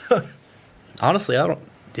know. Honestly, I don't.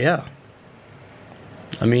 Yeah.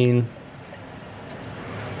 I mean,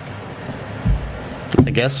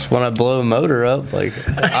 I guess when I blow a motor up, like,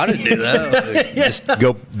 I didn't do that. Like, Just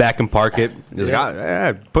go back and park it. Just,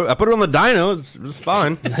 I put it on the dyno. It's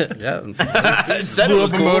fine. yeah. It said Blew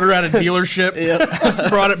up a motor at a dealership, Yeah.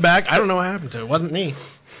 brought it back. I don't know what happened to it. It wasn't me.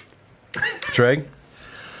 Treg?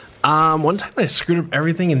 One time I screwed up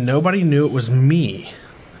everything and nobody knew it was me.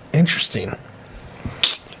 Interesting.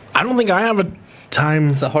 I don't think I have a time.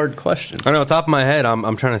 It's a hard question. I know, top of my head,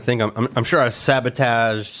 I'm trying to think. I'm sure I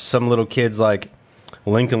sabotaged some little kid's like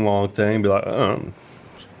Lincoln Long thing. Be like, oh,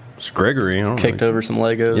 it's Gregory. I don't Kicked know. over some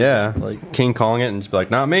Legos. Yeah, Like, King Kong it and just be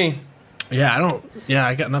like, not me. Yeah, I don't. Yeah,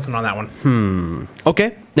 I got nothing on that one.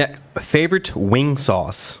 Okay. Now, favorite wing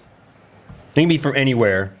sauce. It can be from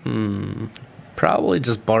anywhere. probably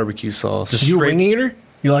just barbecue sauce. Just You a straight- wing eater?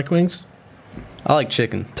 You like wings? I like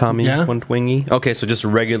chicken. Tommy Yeah. went wingy. Okay, so just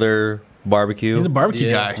regular barbecue. He's a barbecue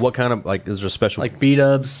Yeah. guy. What kind of like is there a special? Like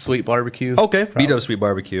B-dubs, sweet barbecue. okay, beat up sweet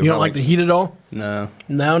barbecue. You don't like the heat at all? No.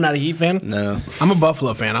 No, not a heat fan. No. I'm a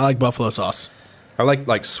buffalo fan. I like buffalo sauce. I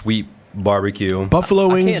like sweet barbecue. Buffalo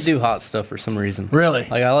I wings. can't do hot stuff for some reason. Really?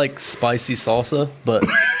 Like, I like spicy salsa, but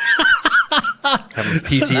Having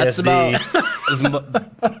PTSD. that's about as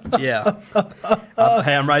yeah.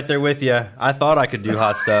 Hey, I'm right there with you. I thought I could do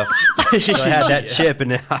hot stuff. So I had that chip,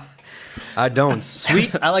 and I don't.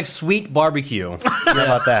 I like sweet barbecue. How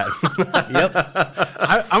about that?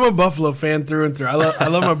 Yep. I'm a buffalo fan through and through. I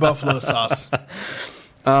love my buffalo sauce.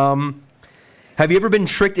 Have you ever been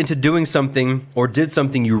tricked into doing something or did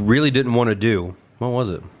something you really didn't want to do? What was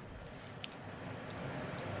it?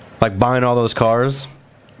 Like buying all those cars?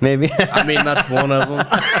 Maybe. I mean, that's one of them.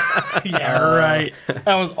 Yeah, right.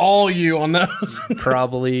 That was all you on those.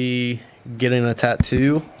 Probably getting a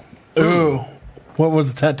tattoo. Ooh. What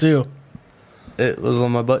was the tattoo? It was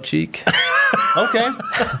on my butt cheek. Okay.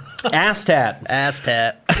 Ass tat. Ass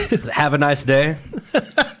tat. Have a nice day.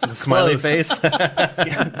 Smiley Close. face.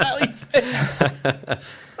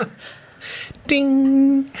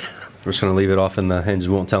 Ding. We're just gonna leave it off in the hinge.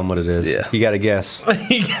 We won't tell them what it is. Yeah. You gotta guess.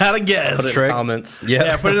 You gotta guess. Put it in Trick. the comments.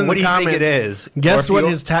 Yeah, put it in what the do you comments. think it is? Guess Or if what you-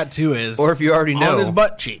 his tattoo is. Or if you already know, on his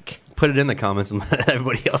butt cheek. put it in the comments and let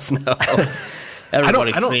everybody else know.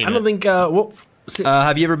 Everybody's I seen don't it. think. Well,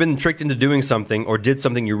 Have you ever been tricked into doing something or did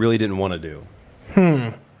something you really didn't want to do?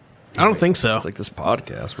 I don't think so. It's like this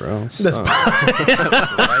podcast, bro. This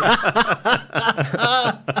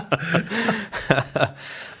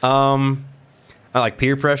I like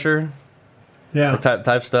peer pressure yeah,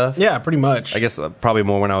 type stuff. yeah, pretty much. I guess probably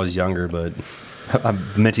more when I was younger, but I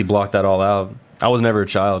mentally blocked that all out. I was never a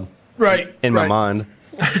child right in my right. mind.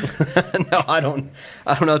 No, I don't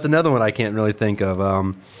know. It's another one I can't really think of.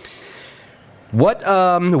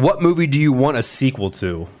 What movie do you want a sequel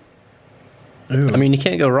to? I mean, you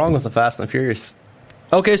can't go wrong with the Fast and Furious.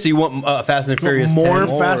 Okay, so you want Fast and Furious More 10?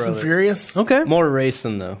 More Fast of and it. Furious. Okay, More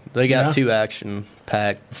racing, though. They got Yeah. 2 action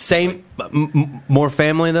packed. same, more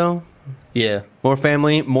family though. Yeah. More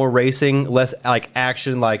family, more racing, less like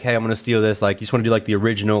action. Like, hey, I'm gonna steal this. Like, you just want to do like the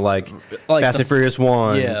original, like Fast and Furious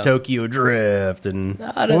 1, Yeah. Tokyo Drift, and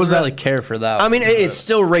I didn't was that? really care for that. I mean, it's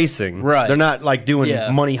still racing. Right. They're not like doing Yeah.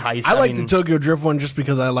 money heists. I like mean, the Tokyo Drift one just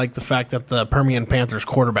because I like the fact that the Permian Panthers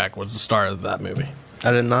quarterback was the star of that movie.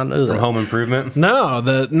 I did not know that. from Home Improvement.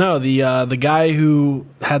 The guy who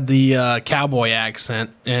had the cowboy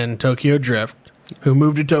accent in Tokyo Drift, who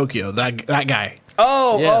moved to Tokyo. That guy.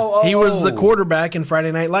 Yeah. He was the quarterback in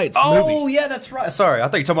Friday Night Lights. The Oh, movie. yeah, that's right. Sorry, I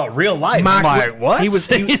thought you were talking about real life. Mike, I'm like, what? He was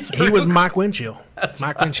Mike Winchell.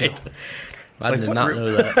 Mike Winchell. I did not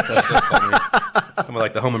know that. That's so funny. I'm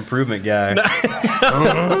like the Home Improvement guy.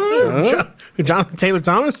 Jonathan Taylor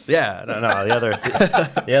Thomas. Yeah, no, the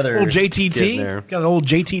other Old kid JTT. there. Got an old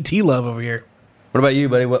JTT love over here. What about you,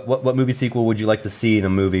 buddy? What movie sequel would you like to see in a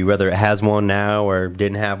movie, whether it has one now or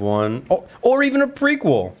didn't have one, or even a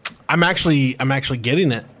prequel? I'm actually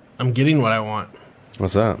getting it. I'm getting what I want.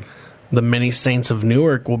 What's that? The Many Saints of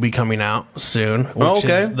Newark will be coming out soon, which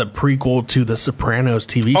okay. is the prequel to the Sopranos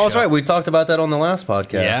TV show. Oh, that's right. We talked about that on the last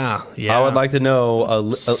podcast. Yeah. I would like to know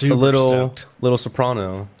a Super little stoked.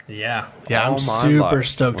 Soprano. Yeah, Oh, I'm my super life.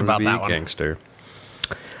 stoked Wanna about be that a one. Gangster.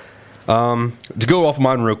 To go off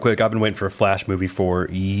mine real quick, I've been waiting for a Flash movie for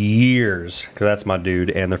years because that's my dude,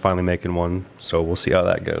 and they're finally making one. So we'll see how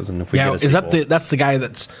that goes. And if we Yeah, get a is sequel. that's the guy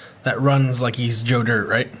that runs like he's Joe Dirt,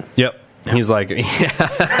 right? Yep. He's like,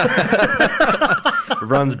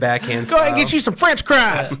 runs backhand Go ahead and style. get you some French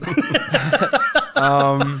fries.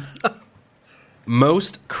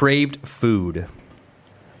 Most craved food.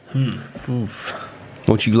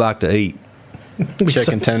 What you like to eat?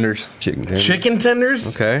 Chicken tenders Chicken tenders. Chicken tenders.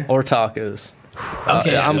 Okay. or tacos.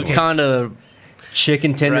 Okay, I'm okay. kind of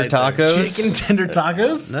Chicken tender Right there. tacos. Chicken tender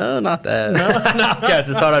tacos. no, not that. Yeah, I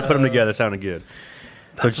just thought I'd put them together. Sounded good.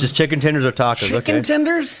 So it's just chicken tenders or tacos. Chicken okay.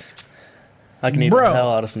 tenders. I can eat Bro. the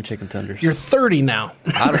hell out of some chicken tenders. You're 30 now.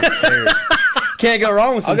 I don't care. Can't go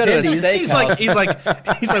wrong with some I'll go to a tendies. steak-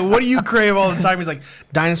 He's like, what do you crave all the time? He's like,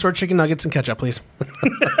 dinosaur chicken nuggets and ketchup, please.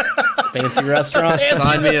 Fancy restaurant,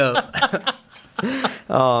 sign me up.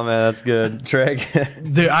 Oh man, that's good.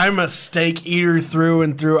 Treg. Dude, I'm a steak eater through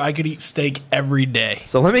and through. I could eat steak every day.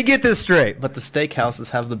 So let me get this straight. But the steakhouses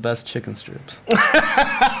have the best chicken strips.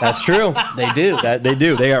 That's true. They do. That they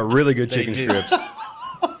do. They got really good They chicken do. strips.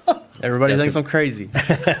 Everybody Yes, thinks I'm crazy. So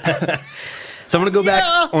I'm gonna go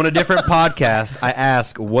back on a different podcast. I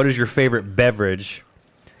ask, what is your favorite beverage?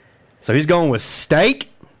 So he's going with steak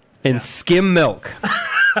and skim milk.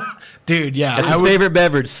 Dude, yeah. That's his favorite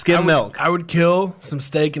beverage, skim milk. I would kill some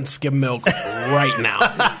steak and skim milk right now.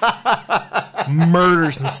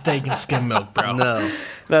 Murder some steak and skim milk, bro. No.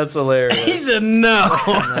 That's hilarious. He said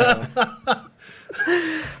no.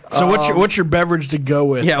 So what's your beverage to go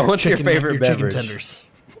with? Yeah, what's your favorite beverage? Chicken tenders.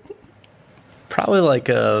 Probably like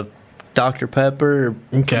a Dr. Pepper or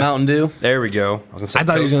Okay. Mountain Dew. There we go. I I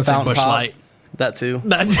thought he was going to say Fountain Bush Pop. Light. That too.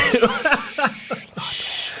 That too.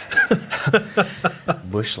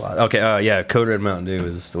 Bush Light. Okay, yeah, Code Red Mountain Dew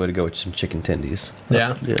is the way to go with some chicken tendies.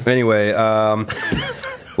 Yeah. Anyway,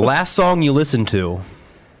 last song you listened to?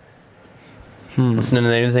 Listening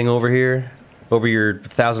to anything over here? Over your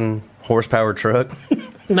 1,000 horsepower truck?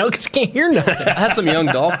 No, because I can't hear nothing. I had some Young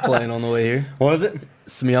Dolph playing on the way here. What was it?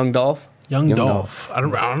 Some Young Dolph. Young Dolph. I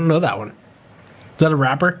don't know that one. Is that a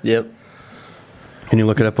rapper? Yep. Can you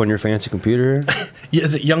look it up on your fancy computer? Yeah,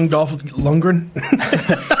 is it Young Dolph Lundgren?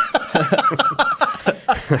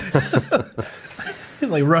 He's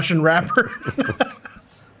like Russian rapper.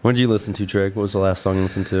 What did you listen to, Trey? What was the last song you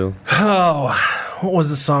listened to? Oh, what was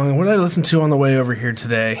the song? What did I listen to on the way over here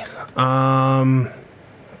today? I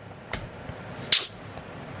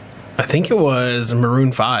think it was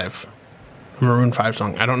Maroon 5. A Maroon 5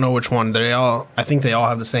 song. I don't know which one. I think they all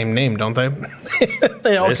have the same name, don't they?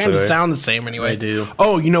 They all kind of sound the same anyway. They do.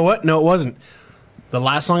 Oh, you know what? No, it wasn't. The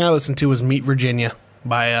last song I listened to was Meet Virginia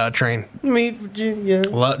by Train. Meet Virginia.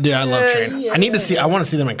 Dude, I love Train. I want to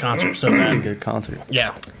see them in concert so bad. Good concert.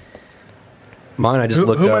 Yeah. Mine, I just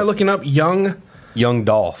looked Who up. am I looking up? Young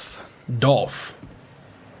Dolph. Dolph.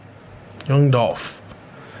 Young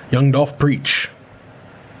Dolph Preach.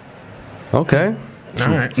 Okay. All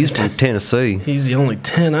right. He's from Tennessee. He's the only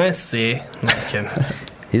 10 I see. No, I'm kidding.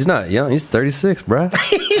 He's not young. He's 36, bruh.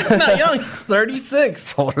 He's not young. He's 36.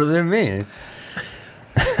 He's older than me.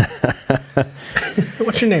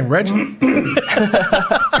 What's your name, Reggie?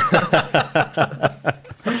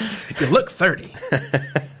 You look 30.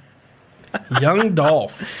 Young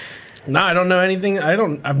Dolph. No, I don't know anything.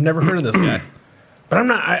 I've never heard of this guy. But I'm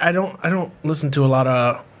not. I don't listen to a lot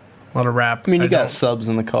of rap. I mean, you got don't. subs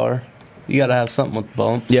in the car. You got to have something with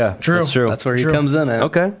bump. Yeah, True. That's true. That's where he True. comes in at.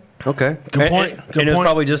 Okay. Good point. And Good it was point.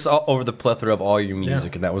 probably just over the plethora of all your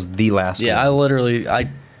music, and that was the last Yeah, one. I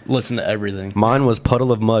listen to everything. Mine was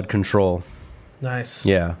Puddle of Mud Control. Nice.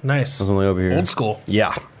 Yeah. Nice. I was only over here. Old school.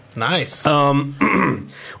 Yeah. Nice.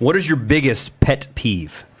 What is your biggest pet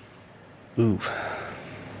peeve? Ooh.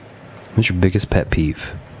 What's your biggest pet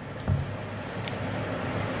peeve?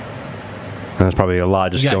 That's probably a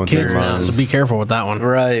lot just you got going kids through your now, mind. so be careful with that one.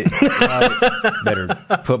 Right. Better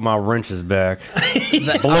put my wrenches back.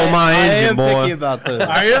 Blow my engine, boy. I am picky about those.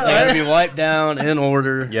 Are you? They got to be wiped down in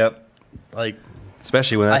order. Yep. Like,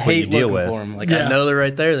 Especially when that's I what you hate deal looking with. for them. Like, Yeah. I know they're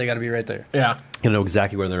right there. They got to be right there. Yeah. You know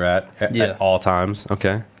exactly where they're at Yeah. all times.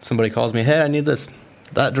 Okay. Somebody calls me, hey, I need this.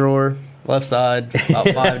 That drawer, left side, about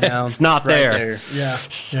 5 down. It's not right there. Yeah.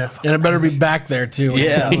 Yeah. And it better be back there too.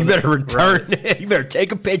 Yeah. You better return it. You better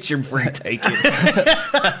take a picture before you take it.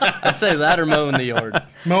 I'd say that or mowing the yard.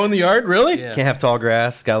 Mowing the yard, really? Yeah. Can't have tall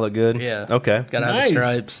grass. Gotta look good. Yeah. Okay. Got to have Nice. the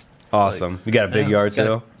stripes. Awesome. You got a big yard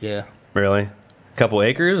Gotta- too? Yeah. Really? Couple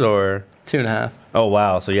acres or? 2.5. Oh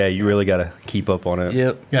wow. So yeah, you really gotta keep up on it.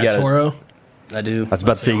 Yep. You got You gotta- Toro. I do. I was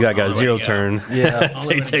about to say you got a zero turn. Yeah. I'll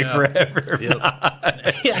They let it take go. forever. Yep.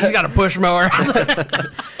 Yeah, he's got a push mower.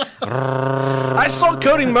 I saw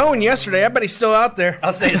Cody mowing yesterday. I bet he's still out there.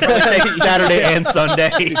 I'll say it's probably takes Saturday and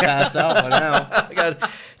Sunday. He passed out by now. I gotta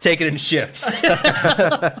take it in shifts. This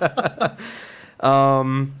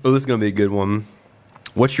is gonna be a good one.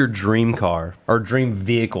 What's your dream car or dream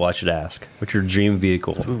vehicle? I should ask. What's your dream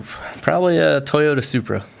vehicle? Oof. Probably a Toyota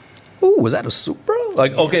Supra. Ooh, was that a Supra?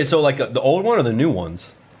 Like okay, so like the old one or the new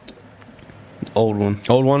ones? Old one.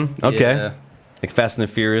 Old one. Okay. Yeah. Like Fast and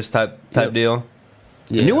the Furious type Yep. deal.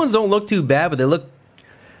 Yeah. The new ones don't look too bad, but they look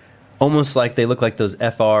almost like they look like those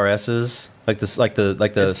FRSs, like the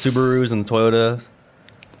It's- Subarus and the Toyota.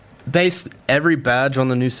 Every badge on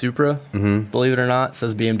the new Supra, Mm-hmm. believe it or not,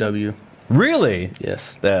 says BMW. Really?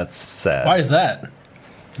 Yes. That's sad. Why is that?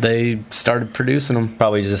 They started producing them.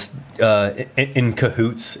 Probably just in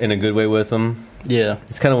cahoots in a good way with them. Yeah.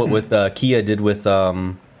 It's kind of what with Kia did with.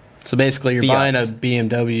 So basically, you're Fiats. buying a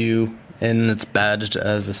BMW and it's badged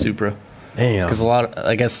as a Supra. Damn. Because a lot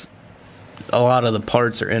of the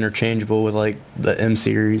parts are interchangeable with like the M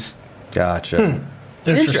series. Gotcha.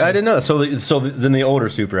 Interesting. I didn't know. So then the older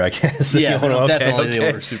Supra, I guess. Yeah, The older- definitely the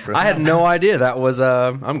older Supra. I had no idea. That was.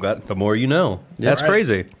 I'm glad. The more you know. Yeah, That's right.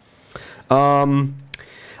 crazy.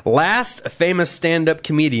 Last famous stand-up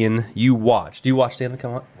comedian you watched. Do you watch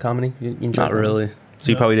stand-up comedy? You enjoy Not that? really. So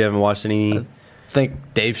you probably haven't watched any. I think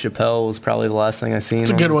Dave Chappelle was probably the last thing I seen. It's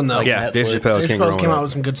a good one, though. Yeah, Dave Netflix. Chappelle. Dave Can't go Chappelle's wrong came with out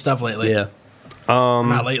with some good stuff lately. Yeah.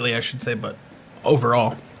 Not lately, I should say, but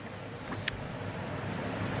overall.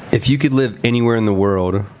 If you could live anywhere in the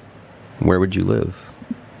world, where would you live?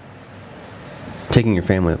 Taking your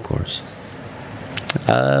family, of course.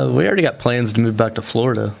 We already got plans to move back to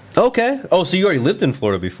Florida. Okay. Oh, so you already lived in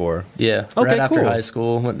Florida before? Yeah. Okay, right after cool. high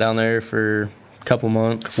school, went down there for a couple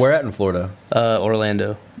months. Where at in Florida?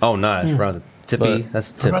 Orlando. Oh, nice. Around the tippy. But-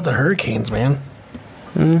 That's What tip. about the Hurricanes, man?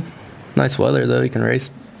 Nice weather though. You can race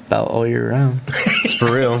about all year round. It's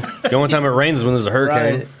for real. The only time it rains is when there's a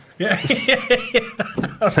hurricane. Right. Yeah.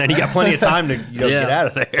 And you got plenty of time to Yeah. get out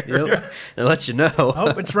of there. Yep. And let you know. Oh,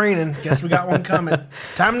 it's raining. Guess we got one coming.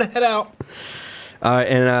 Time to head out.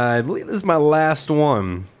 And I believe this is my last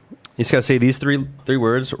one. You just got to say these three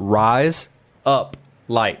words. Rise, up,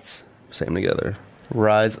 lights. Say them together.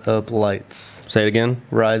 Rise Up Lights. Say it again.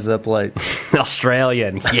 Rise Up Lights.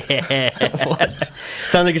 Australian. Yeah.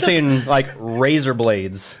 Sounds like you're saying like razor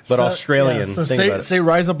blades, but Australian. Yeah, so Think say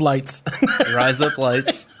Rise Up Lights. Rise Up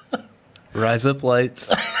Lights. Rise Up Lights.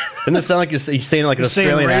 Doesn't it sound like you're saying like an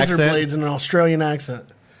Australian saying razor accent? blades in an Australian accent.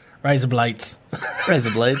 Rise Up Lights.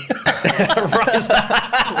 Razor Blade.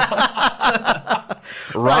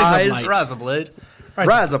 Rise. Rise Up Blade.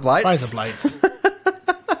 Rise Up Lights. Rise Up Lights.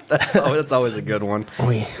 That's always a good one.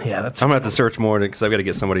 Yeah, that's. I'm gonna have to search more because I've got to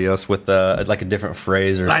get somebody else with like a different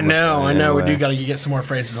phrase or. I know. We Anyway. do got to get some more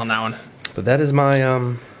phrases on that one. But that is my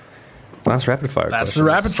last rapid fire. That's the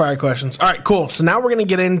rapid fire questions. All right, cool. So now we're going to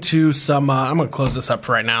get into some. I'm going to close this up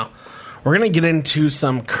for right now. We're going to get into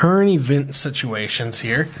some current event situations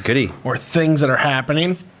here. Goody. Or things that are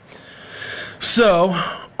happening. So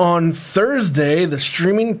on Thursday, the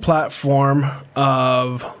streaming platform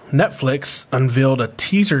of Netflix unveiled a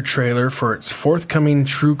teaser trailer for its forthcoming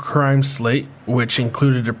true crime slate, which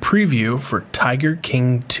included a preview for Tiger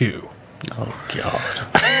King 2. Oh, God.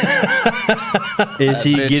 Is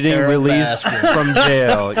he getting released from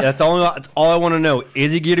jail? That's all I want to know.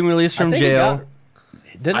 Is he getting released from jail?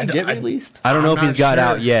 Didn't he get released? I don't know I'm if he's not got sure.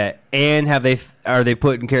 out yet. And are they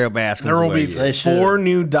putting Carol Baskin There will away be yet? 4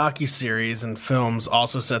 new docuseries and films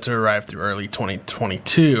also set to arrive through early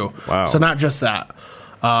 2022. Wow. So not just that.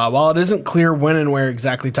 While it isn't clear when and where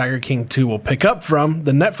exactly Tiger King 2 will pick up from,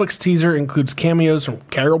 the Netflix teaser includes cameos from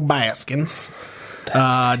Carol Baskins,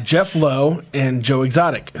 Jeff Lowe, and Joe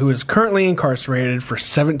Exotic, who is currently incarcerated for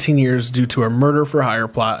 17 years due to a murder-for-hire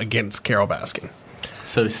plot against Carol Baskin.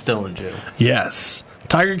 So he's still in jail. Yes.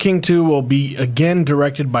 Tiger King 2 will be again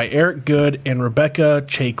directed by Eric Goode and Rebecca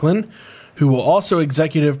Chaiklin, who will also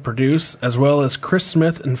executive produce, as well as Chris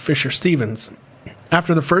Smith and Fisher Stevens.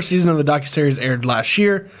 After the first season of the docuseries aired last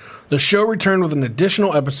year, the show returned with an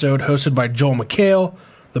additional episode hosted by Joel McHale.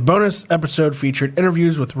 The bonus episode featured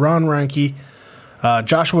interviews with Ron Ranke,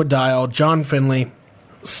 Joshua Dial, John Finley,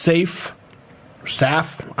 Saf,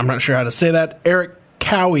 I'm not sure how to say that, Eric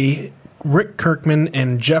Cowie, Rick Kirkman,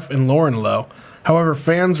 and Jeff and Lauren Lowe. However,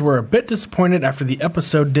 fans were a bit disappointed after the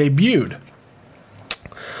episode debuted.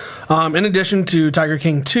 In addition to Tiger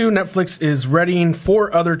King 2, Netflix is readying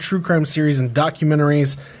 4 other true crime series and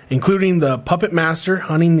documentaries, including The Puppet Master,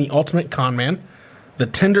 Hunting the Ultimate Conman, The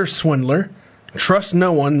Tinder Swindler, Trust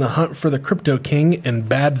No One, The Hunt for the Crypto King, and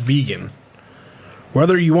Bad Vegan.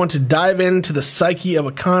 Whether you want to dive into the psyche of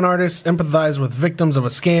a con artist, empathize with victims of a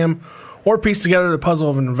scam, or piece together the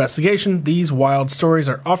puzzle of an investigation, these wild stories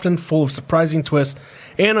are often full of surprising twists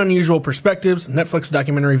and unusual perspectives. Netflix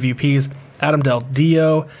documentary VPs Adam Del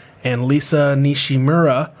Dio and Lisa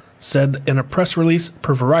Nishimura said in a press release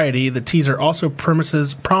per Variety, the teaser also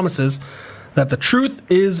promises that the truth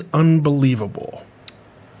is unbelievable.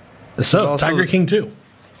 So, Tiger King 2.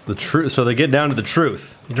 The truth. So they get down to the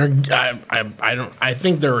truth. I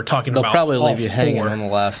think they were talking They'll about probably all leave you hanging 4. on the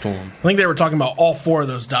last one. I think they were talking about all 4 of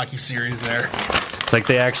those docuseries there. It's like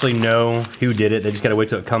they actually know who did it. They just got to wait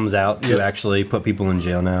till it comes out to actually put people in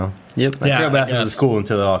jail now. Yep. Like Yeah, Carol I Baskin guess. is cool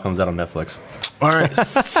until it all comes out on Netflix. All right,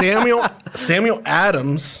 Samuel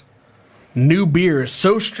Adams' new beer is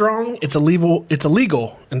so strong it's illegal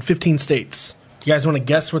in 15 states. You guys want to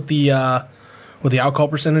guess what the alcohol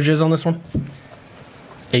percentage is on this one?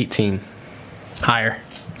 18. Higher.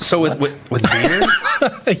 So with beer,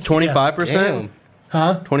 25%,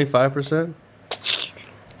 Huh? 25%.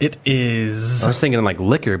 It is I was thinking like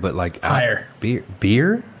liquor, but like Higher.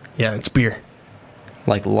 Beer. yeah, it's beer.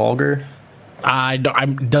 Like lager?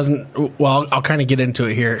 Well, I'll kind of get into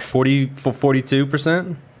it here.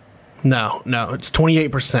 42%. No, it's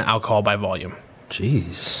 28% alcohol by volume.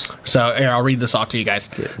 Jeez. So here, I'll read this off to you guys.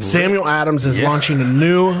 Samuel Adams is launching a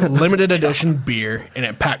new limited edition beer, and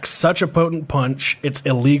it packs such a potent punch, it's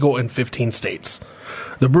illegal in 15 states.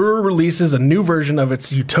 The brewer releases a new version of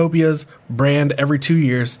its Utopias brand every 2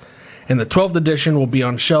 years, and the 12th edition will be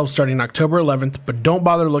on shelves starting October 11th, but don't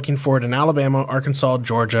bother looking for it in Alabama, Arkansas,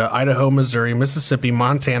 Georgia, Idaho, Missouri, Mississippi,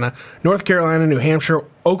 Montana, North Carolina, New Hampshire,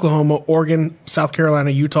 Oklahoma, Oregon, South Carolina,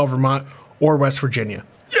 Utah, Vermont, or West Virginia.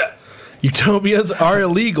 Yes. Utopias are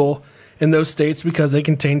illegal in those states because they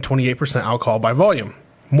contain 28% alcohol by volume,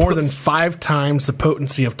 more than 5 times the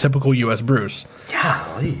potency of typical U.S. brews.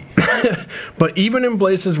 Golly. But even in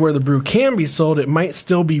places where the brew can be sold, it might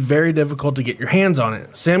still be very difficult to get your hands on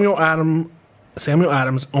it. Samuel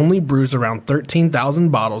Adams only brews around 13,000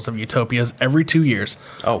 bottles of Utopias every 2 years.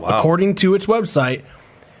 Oh, wow. According to its website,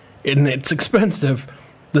 and it's expensive.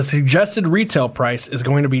 The suggested retail price is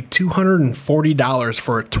going to be $240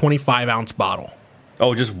 for a 25-ounce bottle.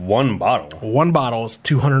 Oh, just one bottle. One bottle is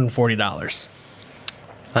 $240.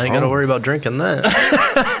 I ain't got to worry about drinking that.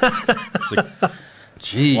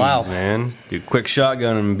 Jeez, Wow. man. Do a quick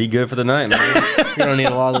shotgun and be good for the night, man. You're going to need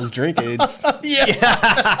a lot of those drink aids. No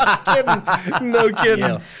kidding.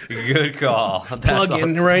 Yeah. Good call. Plug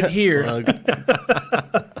in right here.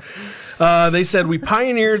 They said, we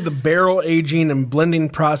pioneered the barrel aging and blending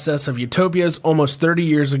process of Utopias almost 30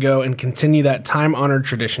 years ago and continue that time-honored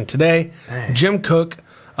tradition today. Jim Cook,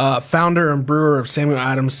 founder and brewer of Samuel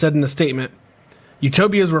Adams, said in a statement,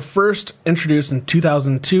 Utopias were first introduced in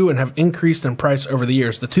 2002 and have increased in price over the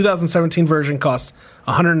years. The 2017 version cost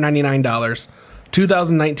 $199.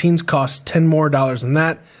 2019's cost $10 more than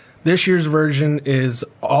that. This year's version is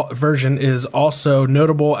also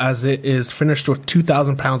notable as it is finished with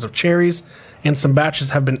 2,000 pounds of cherries, and some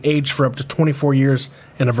batches have been aged for up to 24 years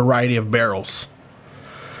in a variety of barrels.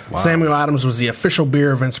 Wow. Samuel Adams was the official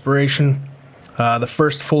beer of Inspiration, the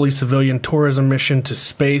first fully civilian tourism mission to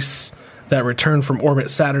space that returned from orbit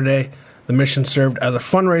Saturday. The mission served as a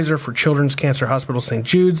fundraiser for Children's Cancer Hospital St.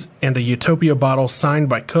 Jude's, and a Utopia bottle signed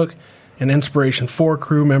by Cook and Inspiration 4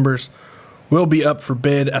 crew members will be up for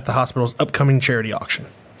bid at the hospital's upcoming charity auction.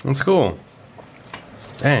 That's cool.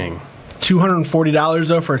 Dang. $240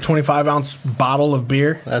 though for a 25-ounce bottle of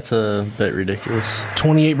beer. That's a bit ridiculous.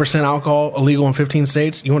 28% alcohol, illegal in 15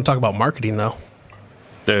 states. You want to talk about marketing though?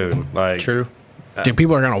 Dude, like... True. Dude,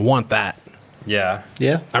 people are going to want that. Yeah.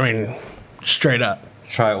 Yeah. I mean, straight up.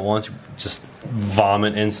 Try it once, just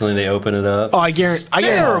vomit instantly, they open it up. Oh, I guarantee.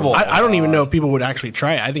 Terrible. I don't even know if people would actually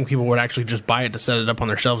try it. I think people would actually just buy it to set it up on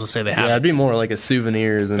their shelves and say they have Yeah, it. it'd be more like a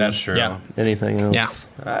souvenir than That's true. Yeah. anything else. Yeah.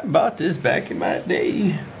 I bought this back in my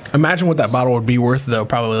day. Imagine what that bottle would be worth, though,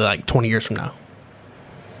 probably like 20 years from now.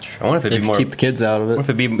 I wonder if it'd If be you more... keep the kids out of What it. if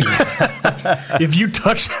it'd be... If you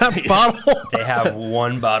touch that bottle, they have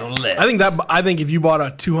one bottle left. I think if you bought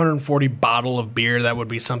a 240 bottle of beer, that would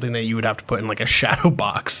be something that you would have to put in like a shadow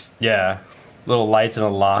box. Yeah. Little lights and a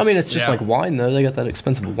lock. I mean, it's just Yeah. like wine, though. They got that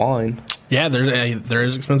expensive wine. Yeah, there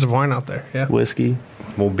is expensive wine out there. Yeah, Whiskey.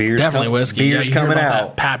 well, beer's definitely whiskey. Beer's you hear coming about out.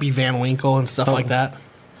 that Pappy Van Winkle and stuff like that.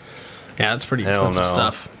 Yeah, it's pretty Hell expensive no.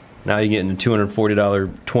 stuff. Now you get into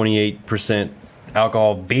 $240 28%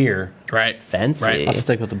 alcohol beer. Right. Fancy. Right. I'll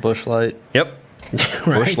stick with the Busch Light. Yep.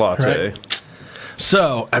 Busch latte.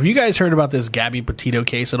 So, have you guys heard about this Gabby Petito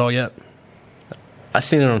case at all yet? I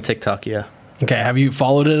seen it on TikTok, yeah. Okay, have you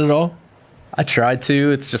followed it at all? I tried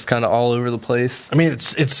to. It's just kind of all over the place. I mean,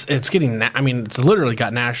 it's getting. It's literally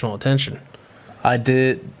got national attention. I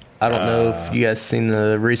did. I don't know if you guys seen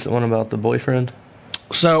the recent one about the boyfriend.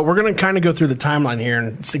 So we're gonna kind of go through the timeline here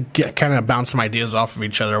and kind of bounce some ideas off of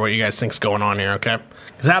each other. What you guys think's going on here? Okay,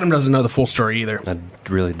 because Adam doesn't know the full story either. I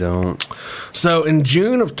really don't. So in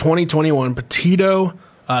June of 2021, Petito,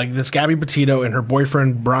 this Gabby Petito and her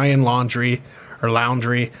boyfriend Brian Laundrie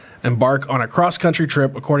embark on a cross-country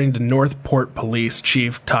trip, according to Northport Police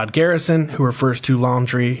Chief Todd Garrison, who refers to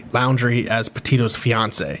Laundrie as Petito's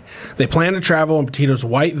fiance. They plan to travel in Petito's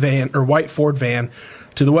white Ford van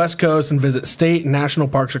to the West Coast and visit state and national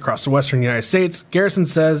parks across the western United States. Garrison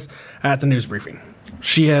says at the news briefing,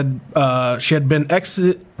 she had been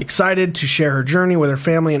excited to share her journey with her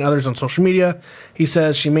family and others on social media. He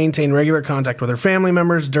says she maintained regular contact with her family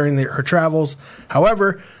members during her travels.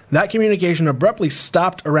 However, that communication abruptly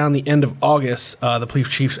stopped around the end of August, the police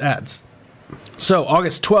chief adds. So,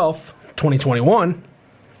 August 12th, 2021,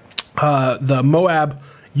 the Moab,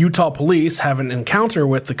 Utah police have an encounter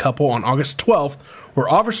with the couple on August 12th, where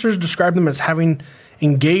officers describe them as having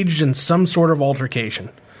engaged in some sort of altercation.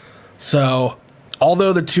 So,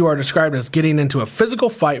 although the two are described as getting into a physical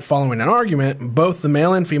fight following an argument, both the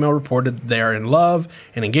male and female reported they are in love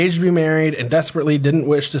and engaged to be married and desperately didn't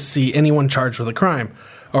wish to see anyone charged with a crime.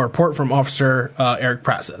 A report from Officer Eric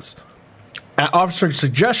Pratt says. At officer's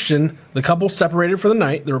suggestion, the couple separated for the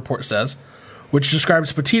night, the report says, which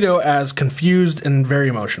describes Petito as confused and very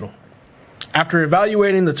emotional. After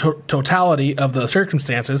evaluating the totality of the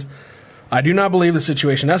circumstances, I do not believe the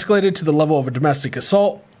situation escalated to the level of a domestic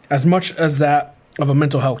assault as much as that of a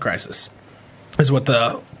mental health crisis, is what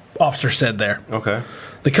the officer said there. Okay.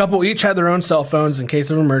 The couple each had their own cell phones in case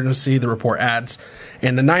of emergency, the report adds.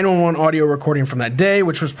 In the 911 audio recording from that day,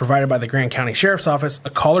 which was provided by the Grand County Sheriff's Office, a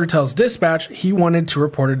caller tells dispatch he wanted to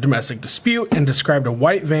report a domestic dispute and described a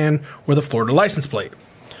white van with a Florida license plate.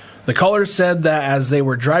 The caller said that as they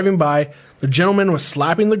were driving by, the gentleman was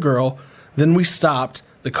slapping the girl. Then we stopped,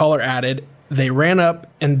 the caller added. They ran up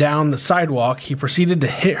and down the sidewalk. He proceeded to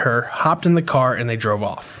hit her, hopped in the car, and they drove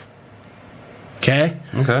off. Okay?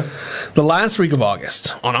 Okay. The last week of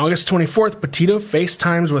August. On August 24th, Petito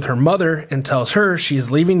FaceTimes with her mother and tells her she is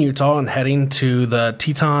leaving Utah and heading to the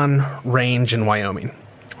Teton Range in Wyoming.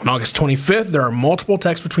 On August 25th, there are multiple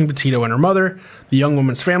texts between Petito and her mother. The young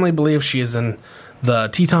woman's family believes she is in the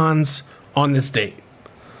Tetons on this date.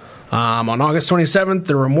 On August 27th,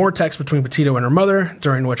 there were more texts between Petito and her mother,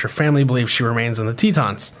 during which her family believes she remains in the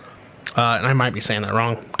Tetons. And I might be saying that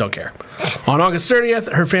wrong. Don't care. On August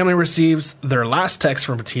 30th, her family receives their last text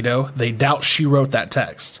from Petito. They doubt she wrote that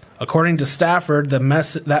text. According to Stafford,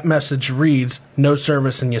 that message reads, "No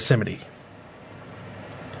service in Yosemite."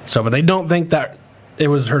 So, but they don't think that it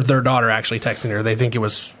was their daughter actually texting her. They think it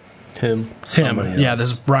was Him. Yeah,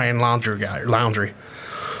 this Brian Laundrie.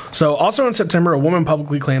 So, also in September, a woman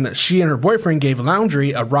publicly claimed that she and her boyfriend gave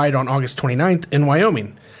Laundrie a ride on August 29th in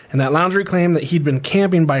Wyoming, and that Laundrie claimed that he'd been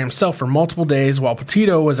camping by himself for multiple days while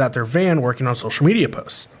Petito was at their van working on social media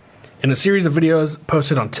posts. In a series of videos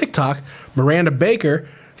posted on TikTok, Miranda Baker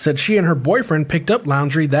said she and her boyfriend picked up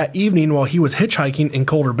Laundrie that evening while he was hitchhiking in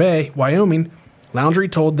Colder Bay, Wyoming.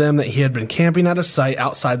 Laundrie told them that he had been camping at a site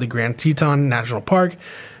outside the Grand Teton National Park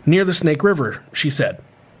near the Snake River, she said.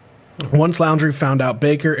 Once Laundrie found out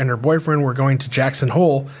Baker and her boyfriend were going to Jackson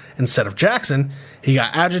Hole instead of Jackson, he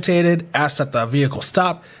got agitated, asked that the vehicle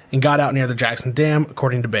stop, and got out near the Jackson Dam,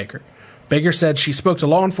 according to Baker. Baker said she spoke to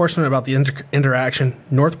law enforcement about the interaction.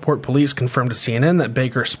 Northport police confirmed to CNN that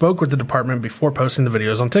Baker spoke with the department before posting the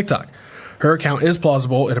videos on TikTok. Her account is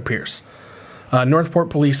plausible, it appears. Northport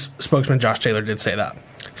police spokesman Josh Taylor did say that.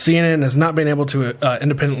 CNN has not been able to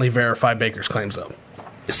independently verify Baker's claims, though.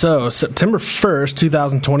 So, September 1st,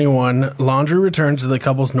 2021, Laundrie returned to the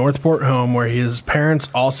couple's Northport home where his parents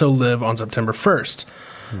also live on September 1st,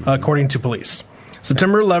 according to police.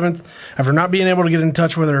 September 11th, after not being able to get in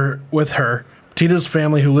touch with her, Petito's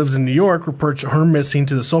family, who lives in New York, reports her missing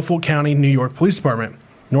to the Suffolk County, New York Police Department.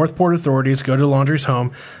 Northport authorities go to Laundrie's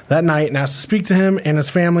home that night and ask to speak to him and his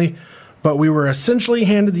family, but we were essentially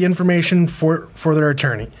handed the information for their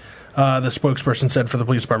attorney, the spokesperson said for the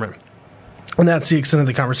police department. And that's the extent of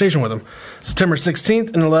the conversation with him. September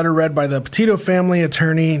 16th, in a letter read by the Petito family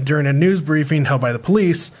attorney during a news briefing held by the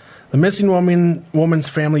police, the missing woman's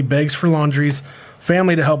family begs for Laundrie's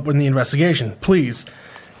family to help in the investigation. Please,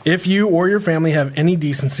 if you or your family have any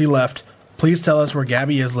decency left, please tell us where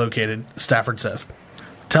Gabby is located, Stafford says.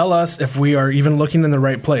 Tell us if we are even looking in the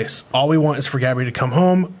right place. All we want is for Gabby to come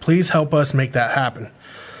home. Please help us make that happen.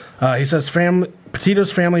 He says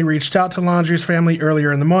Petito's family reached out to Laundrie's family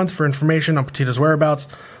earlier in the month for information on Petito's whereabouts,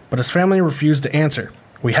 but his family refused to answer.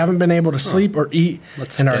 We haven't been able to sleep or eat.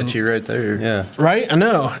 That's sketchy right there. Yeah. Right? I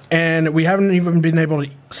know. And we haven't even been able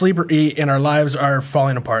to sleep or eat, and our lives are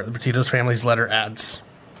falling apart, the Petito's family's letter adds.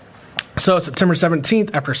 So, September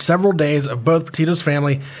 17th, after several days of both Petito's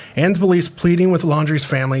family and the police pleading with Laundrie's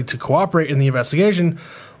family to cooperate in the investigation,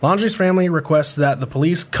 Laundrie's family requests that the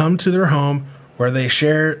police come to their home where they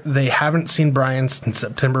share they haven't seen Brian since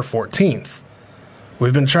September 14th.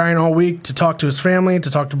 We've been trying all week to talk to his family, to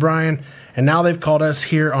talk to Brian, and now they've called us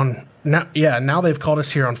here on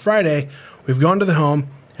Friday. We've gone to the home,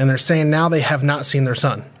 and they're saying now they have not seen their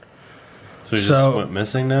son. So he just went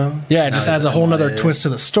missing now? Yeah, it just adds a whole nother twist to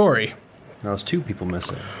the story. Now it's two people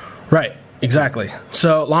missing. Right, exactly.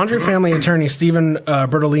 So, Laundrie family attorney Stephen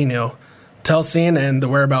Bertolino tells CNN the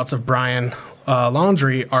whereabouts of Brian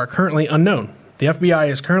Laundrie are currently unknown. The FBI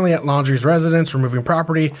is currently at Laundrie's residence removing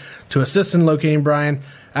property to assist in locating Brian.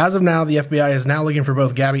 As of now, the FBI is now looking for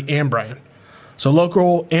both Gabby and Brian. So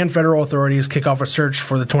local and federal authorities kick off a search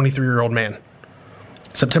for the 23-year-old man.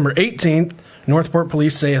 September 18th, Northport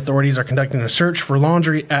police say authorities are conducting a search for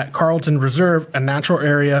Laundrie at Carlton Reserve, a natural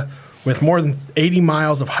area with more than 80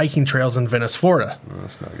 miles of hiking trails in Venice, Florida. Oh,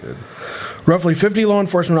 that's not good. Roughly 50 law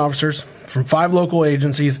enforcement officers from 5 local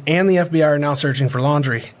agencies and the FBI are now searching for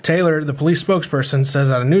Laundrie. Taylor, the police spokesperson, says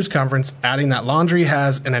at a news conference, adding that Laundrie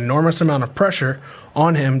has an enormous amount of pressure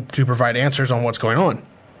on him to provide answers on what's going on.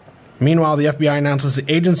 Meanwhile, the FBI announces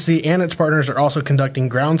the agency and its partners are also conducting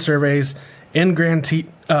ground surveys in Grand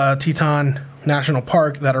Teton National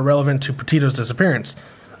Park that are relevant to Petito's disappearance.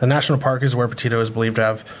 The national park is where Petito is believed to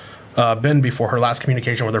have been before her last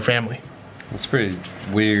communication with her family. It's pretty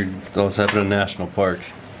weird. What's happening in a national park?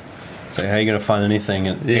 It's like, how are you going to find anything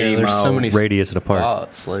at 80-mile radius of the park?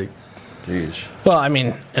 Spots, like, jeez. Well, I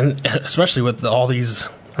mean, and especially with all these.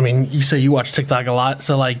 I mean, you say you watch TikTok a lot,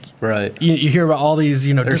 so like, right? You hear about all these,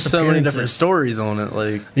 There's so many different stories on it,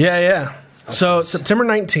 like. Yeah. So September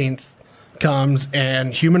 19th comes,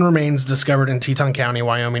 and human remains discovered in Teton County,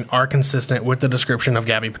 Wyoming, are consistent with the description of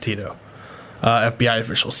Gabby Petito. FBI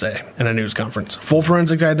officials say in a news conference. Full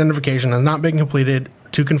forensic identification has not been completed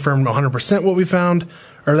to confirm 100% what we found,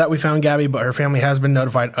 or that we found Gabby, but her family has been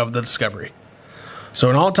notified of the discovery. So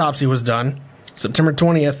an autopsy was done, September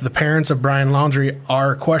 20th, the parents of Brian Laundrie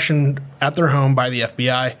are questioned at their home by the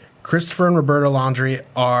FBI. Christopher and Roberta Laundrie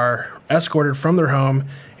are escorted from their home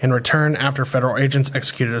and returned after federal agents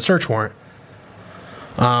executed a search warrant.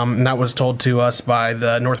 And that was told to us by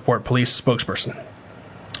the Northport police spokesperson.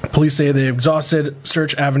 Police say they exhausted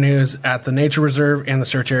search avenues at the nature reserve and the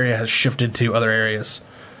search area has shifted to other areas.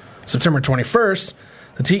 September 21st,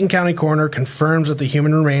 the Teton County coroner confirms that the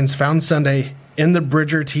human remains found Sunday in the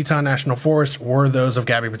Bridger-Teton National Forest were those of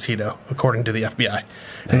Gabby Petito, according to the FBI.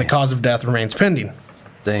 And the cause of death remains pending.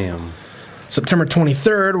 Damn. September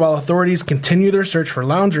 23rd, while authorities continue their search for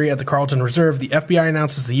Laundrie at the Carlton Reserve, the FBI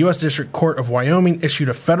announces the U.S. District Court of Wyoming issued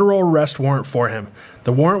a federal arrest warrant for him.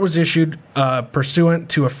 The warrant was issued pursuant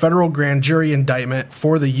to a federal grand jury indictment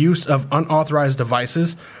for the use of unauthorized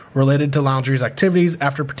devices related to Laundrie's activities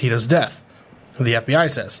after Petito's death, the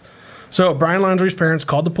FBI says. So, Brian Laundrie's parents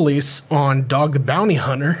called the police on Dog the Bounty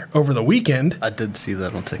Hunter over the weekend. I did see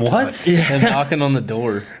that on TikTok. What? Yeah. Him knocking on the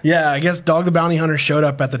door. Yeah, I guess Dog the Bounty Hunter showed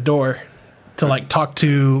up at the door to, like, talk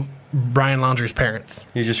to Brian Laundrie's parents.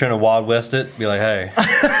 He's just trying to Wild West it? Be like, hey,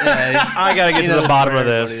 Yeah, I got to get to the bottom of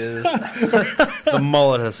this. is. The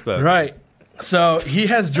mullet has spoken. Right. So, he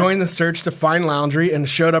has joined the search to find Laundrie and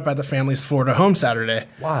showed up at the family's Florida home Saturday.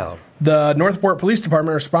 Wow. The Northport Police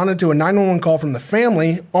Department responded to a 911 call from the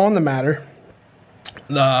family on the matter.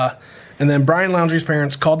 And then Brian Laundrie's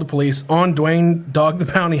parents called the police on Dwayne Dog the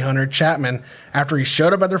Bounty Hunter Chapman after he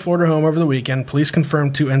showed up at their Florida home over the weekend. Police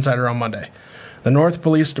confirmed to Insider on Monday. The North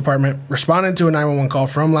Police Department responded to a 911 call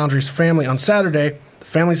from Laundrie's family on Saturday. The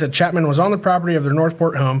family said Chapman was on the property of their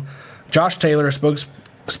Northport home. Josh Taylor, a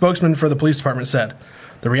spokesman for the police department, said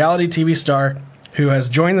the reality TV star who has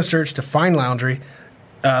joined the search to find Laundrie,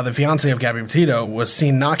 the fiance of Gabby Petito, was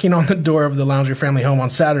seen knocking on the door of the Laundrie family home on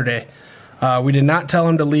Saturday. We did not tell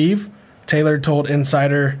him to leave, Taylor told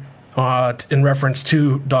Insider in reference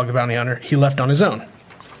to Dog the Bounty Hunter. He left on his own.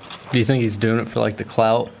 Do you think he's doing it for, like, the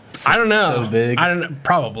clout? I don't know. So big. I don't know.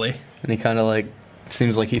 Probably. And he kind of, like,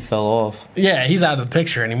 seems like he fell off. Yeah, he's out of the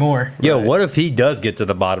picture anymore. Yo, Right. what if he does get to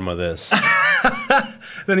the bottom of this?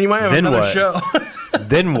 Then he might have Then another what? show.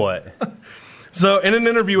 Then what? So, in an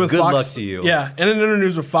interview with Good Fox, luck to you. Yeah, in an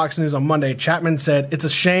interview with Fox News on Monday, Chapman said, "It's a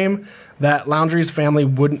shame that Laundrie's family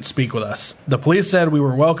wouldn't speak with us. The police said we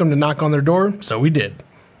were welcome to knock on their door, so we did."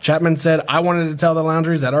 Chapman said, "I wanted to tell the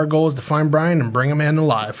Laundries that our goal is to find Brian and bring him in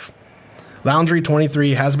alive." Laundrie,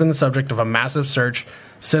 23, has been the subject of a massive search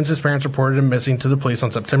since his parents reported him missing to the police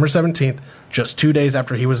on September 17th, just 2 days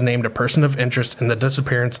after he was named a person of interest in the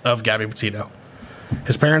disappearance of Gabby Petito.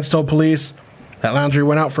 His parents told police that Laundrie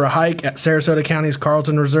went out for a hike at Sarasota County's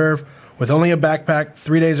Carlton Reserve with only a backpack.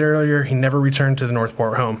 3 days earlier, he never returned to the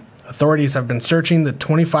Northport home. Authorities have been searching the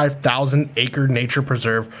 25,000-acre nature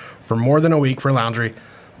preserve for more than a week for Laundrie,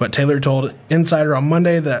 but Taylor told Insider on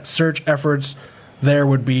Monday that search efforts there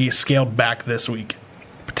would be scaled back this week.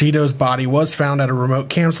 Petito's body was found at a remote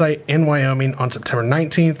campsite in Wyoming on September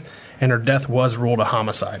 19th, and her death was ruled a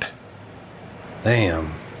homicide.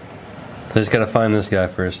 Damn. I just got to find this guy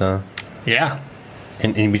first, huh? Yeah.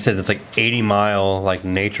 And we said it's like 80-mile like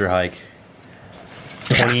nature hike.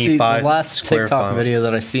 See, the 25 last square TikTok mile. video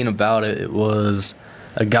that I seen about it, it was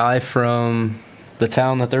a guy from the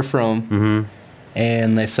town that they're from,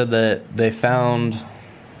 and they said that they found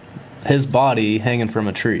his body hanging from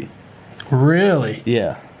a tree. Really?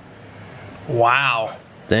 Yeah. Wow.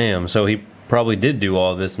 Damn. So he probably did do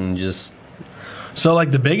all this and just. So,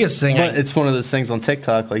 like, the biggest thing... But it's one of those things on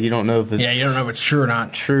TikTok, like, you don't know if it's yeah, you don't know if it's true or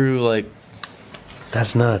not. true, like...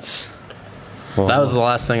 That's nuts. Well, That was the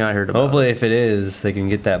last thing I heard about. hopefully, if it is, they can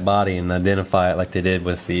get that body and identify it like they did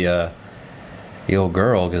with the old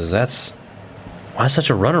girl, because that's why such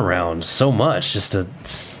a runaround so much.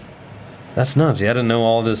 That's nuts. You had to know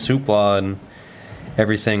all this hoopla and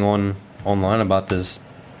everything online about this.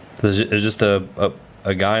 It's just a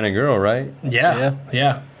guy and a girl, right? Yeah.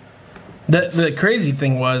 The crazy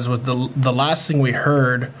thing was the last thing we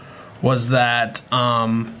heard was that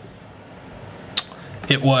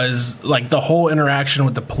it was like the whole interaction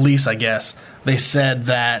with the police, I guess. They said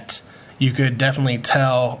that you could definitely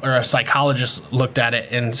tell, or a psychologist looked at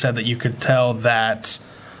it and said that you could tell that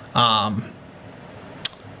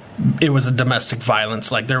it was a domestic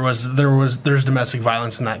violence. Like there's domestic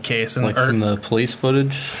violence in that case, and like from the police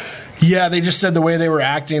footage? yeah, they just said the way they were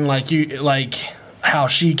acting, like how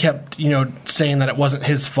she kept, saying that it wasn't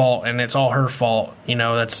his fault and it's all her fault.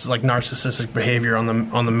 That's like narcissistic behavior on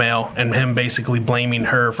the male, and him basically blaming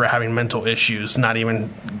her for having mental issues, not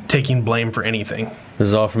even taking blame for anything. This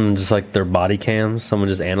is all from just like their body cams. Someone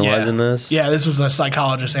just analyzing this. Yeah, this was a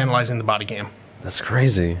psychologist analyzing the body cam. That's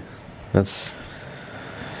crazy.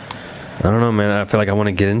 I don't know, man. I feel like I want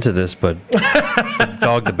to get into this, but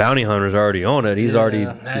Dog the Bounty Hunter's already on it. He's already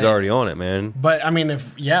on it, man. But I mean, if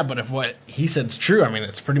what he said is true, I mean,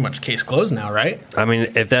 it's pretty much case closed now, right? I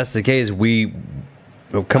mean, if that's the case, we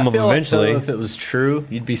will come up eventually. Like, if it was true,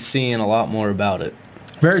 you'd be seeing a lot more about it.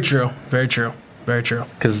 Very true. Very true. Very true.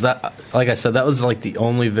 Because that, like I said, that was like the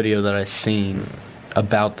only video that I seen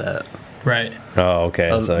about that. Right. Oh, okay.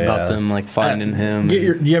 About them like finding him. Do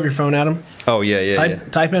you have your phone at him? Oh yeah.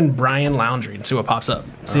 Type in Brian Laundrie and see what pops up.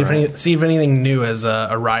 See if anything new has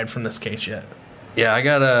arrived from this case yet. Yeah, I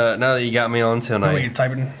gotta. Now that you got me on tonight, you're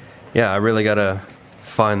typing. Yeah, I really gotta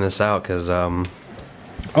find this out because.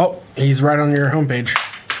 Oh, he's right on your homepage.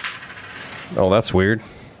 Oh, that's weird.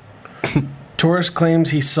 Tourist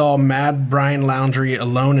claims he saw Mad Brian Laundrie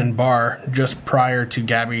alone in bar just prior to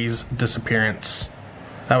Gabby's disappearance.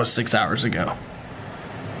 That was 6 hours ago.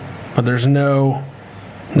 But there's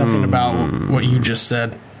nothing about what you just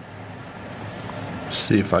said.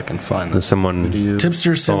 See if I can find this. Someone video.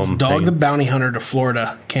 Tipster sends Dog the Bounty Hunter to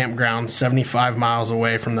Florida campground 75 miles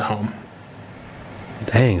away from the home.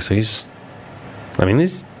 Dang, so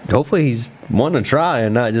hopefully he's wanting to try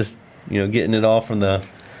and not just, getting it all from the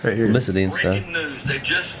publicity and stuff. Breaking news, they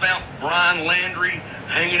just found Brian Laundrie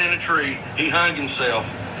hanging in a tree. He hung himself.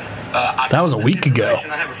 That was a week ago.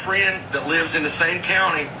 I have a friend that lives in the same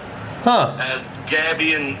county as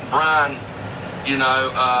Gabby and Brian.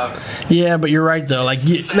 Yeah, but you're right though. Like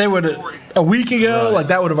they would a week ago, right. like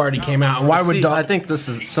that would have already came out. And why would I think this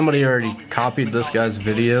is somebody already copied this guy's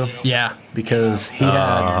video. Yeah, because he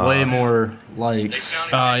had way more likes.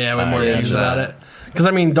 Way more views about it. Because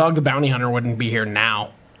I mean, Dog the Bounty Hunter wouldn't be here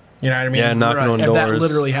now. You know what I mean? Yeah, knocking on doors. If that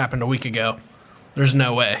literally happened a week ago, there's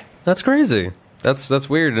no way. That's crazy. That's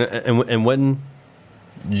weird. And when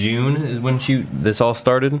June is when this all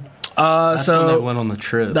started. That's when they went on the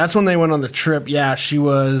trip. That's when they went on the trip. Yeah, she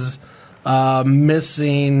was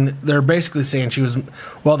missing. They're basically saying she was.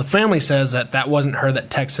 Well, the family says that wasn't her that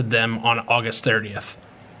texted them on August 30th.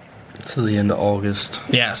 To the end of August.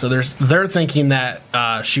 Yeah, so they're thinking that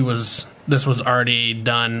this was already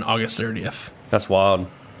done August 30th. That's wild.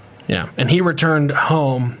 Yeah, and he returned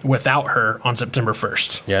home without her on September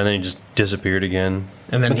 1st. Yeah, and then he just disappeared again.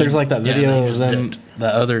 And then there's like that video of them,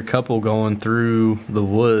 that other couple going through the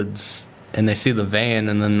woods, and they see the van,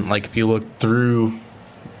 and then like if you look through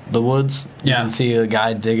the woods, you can see a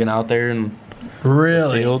guy digging out there in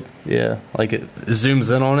the field. Yeah, like it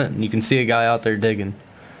zooms in on it, and you can see a guy out there digging.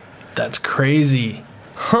 That's crazy.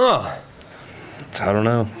 Huh. I don't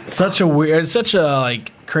know. Such a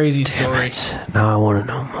crazy story. Now I want to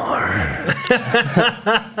know more.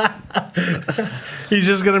 He's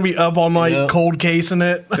just gonna be up all night, cold casing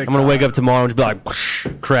it. I'm gonna wake up tomorrow and just be like,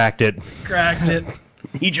 cracked it.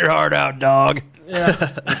 Eat your heart out, dog. Yeah.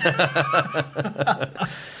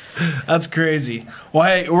 That's crazy. Well,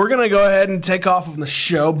 hey, we're gonna go ahead and take off of the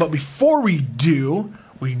show, but before we do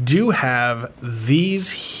have these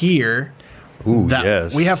here. Ooh,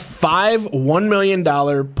 yes. We have 5 $1 million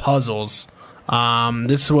puzzles.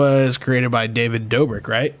 This was created by David Dobrik,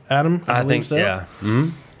 right, Adam? I think so. Yeah. Mm-hmm.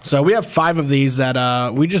 So we have 5 of these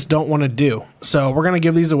that we just don't want to do. So we're going to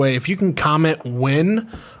give these away. If you can comment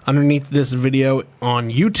when underneath this video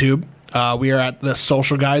on YouTube. We are at the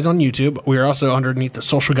Social Guys on YouTube. We are also underneath the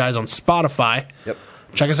Social Guys on Spotify. Yep.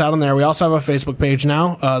 Check us out on there. We also have a Facebook page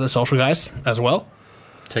now, the Social Guys as well.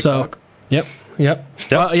 TikTok. So, Yep.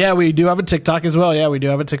 Yeah, we do have a TikTok as well. Yeah, we do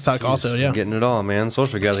have a TikTok also. Yeah, getting it all, man.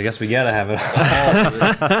 Social Guys. I guess we gotta have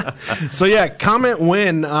it. So yeah, comment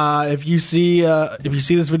when if you see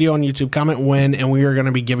this video on YouTube. Comment when, and we are going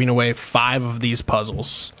to be giving away 5 of these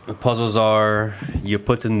puzzles. The puzzles are you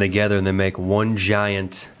put them together and they make one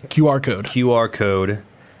giant QR code.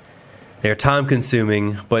 They're time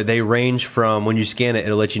consuming, but they range from when you scan it,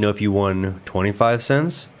 it'll let you know if you won 25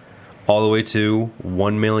 cents. All the way to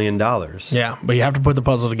 $1 million. Yeah, but you have to put the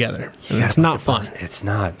puzzle together. It's not fun. It's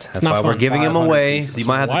not. That's why we're giving them away. So you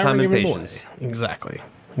might have the time and patience. Exactly.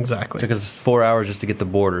 It took us 4 hours just to get the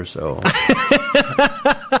border. So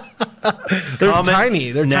they're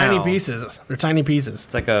tiny. They're tiny pieces.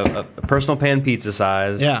 It's like a personal pan pizza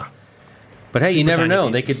size. Yeah. But hey, you never know.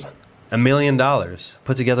 They could $1 million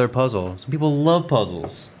put together a puzzle. Some people love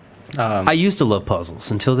puzzles. I used to love puzzles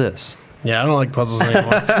until this. Yeah, I don't like puzzles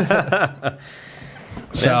anymore.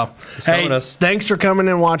 So, hey, thanks for coming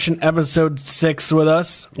and watching episode 6 with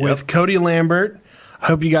us with Cody Lambert. I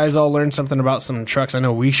hope you guys all learned something about some trucks. I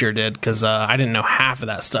know we sure did because I didn't know half of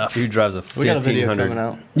that stuff. Who drives a 1500? We got a video coming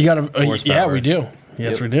out. You got a yeah, we do.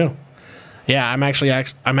 Yes, we do. Yeah, I'm actually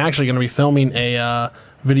going to be filming a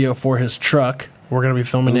video for his truck. We're going to be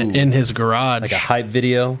filming it in his garage, like a hype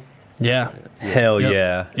video. Yeah. Hell Yep.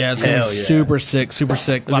 yeah. Yeah, it's going to be super sick, super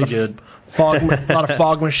sick. A lot of good. Fog, a lot of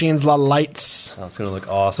fog machines, a lot of lights, Oh, it's going to look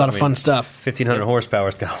a awesome. lot of fun stuff. 1,500 horsepower.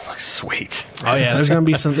 It's going to look sweet. Oh yeah, there's gonna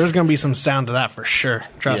be some sound to that for sure.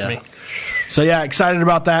 Trust Yeah. me. So yeah, excited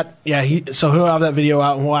about that. Yeah, so he'll have that video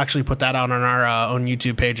out, and we'll actually put that out on our own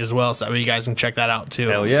YouTube page as well, so that way you guys can check that out too.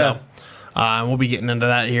 Hell yeah. So, and we'll be getting into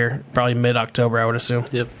that here probably mid-October, I would assume.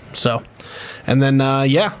 Yep. So, and then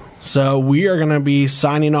yeah. So we are going to be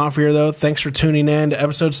signing off here, though. Thanks for tuning in to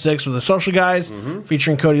episode 6 of the Social Guys,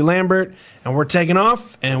 featuring Cody Lambert, and we're taking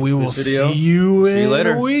off, and we will see you in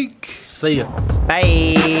later. a week. See ya.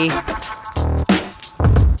 Bye.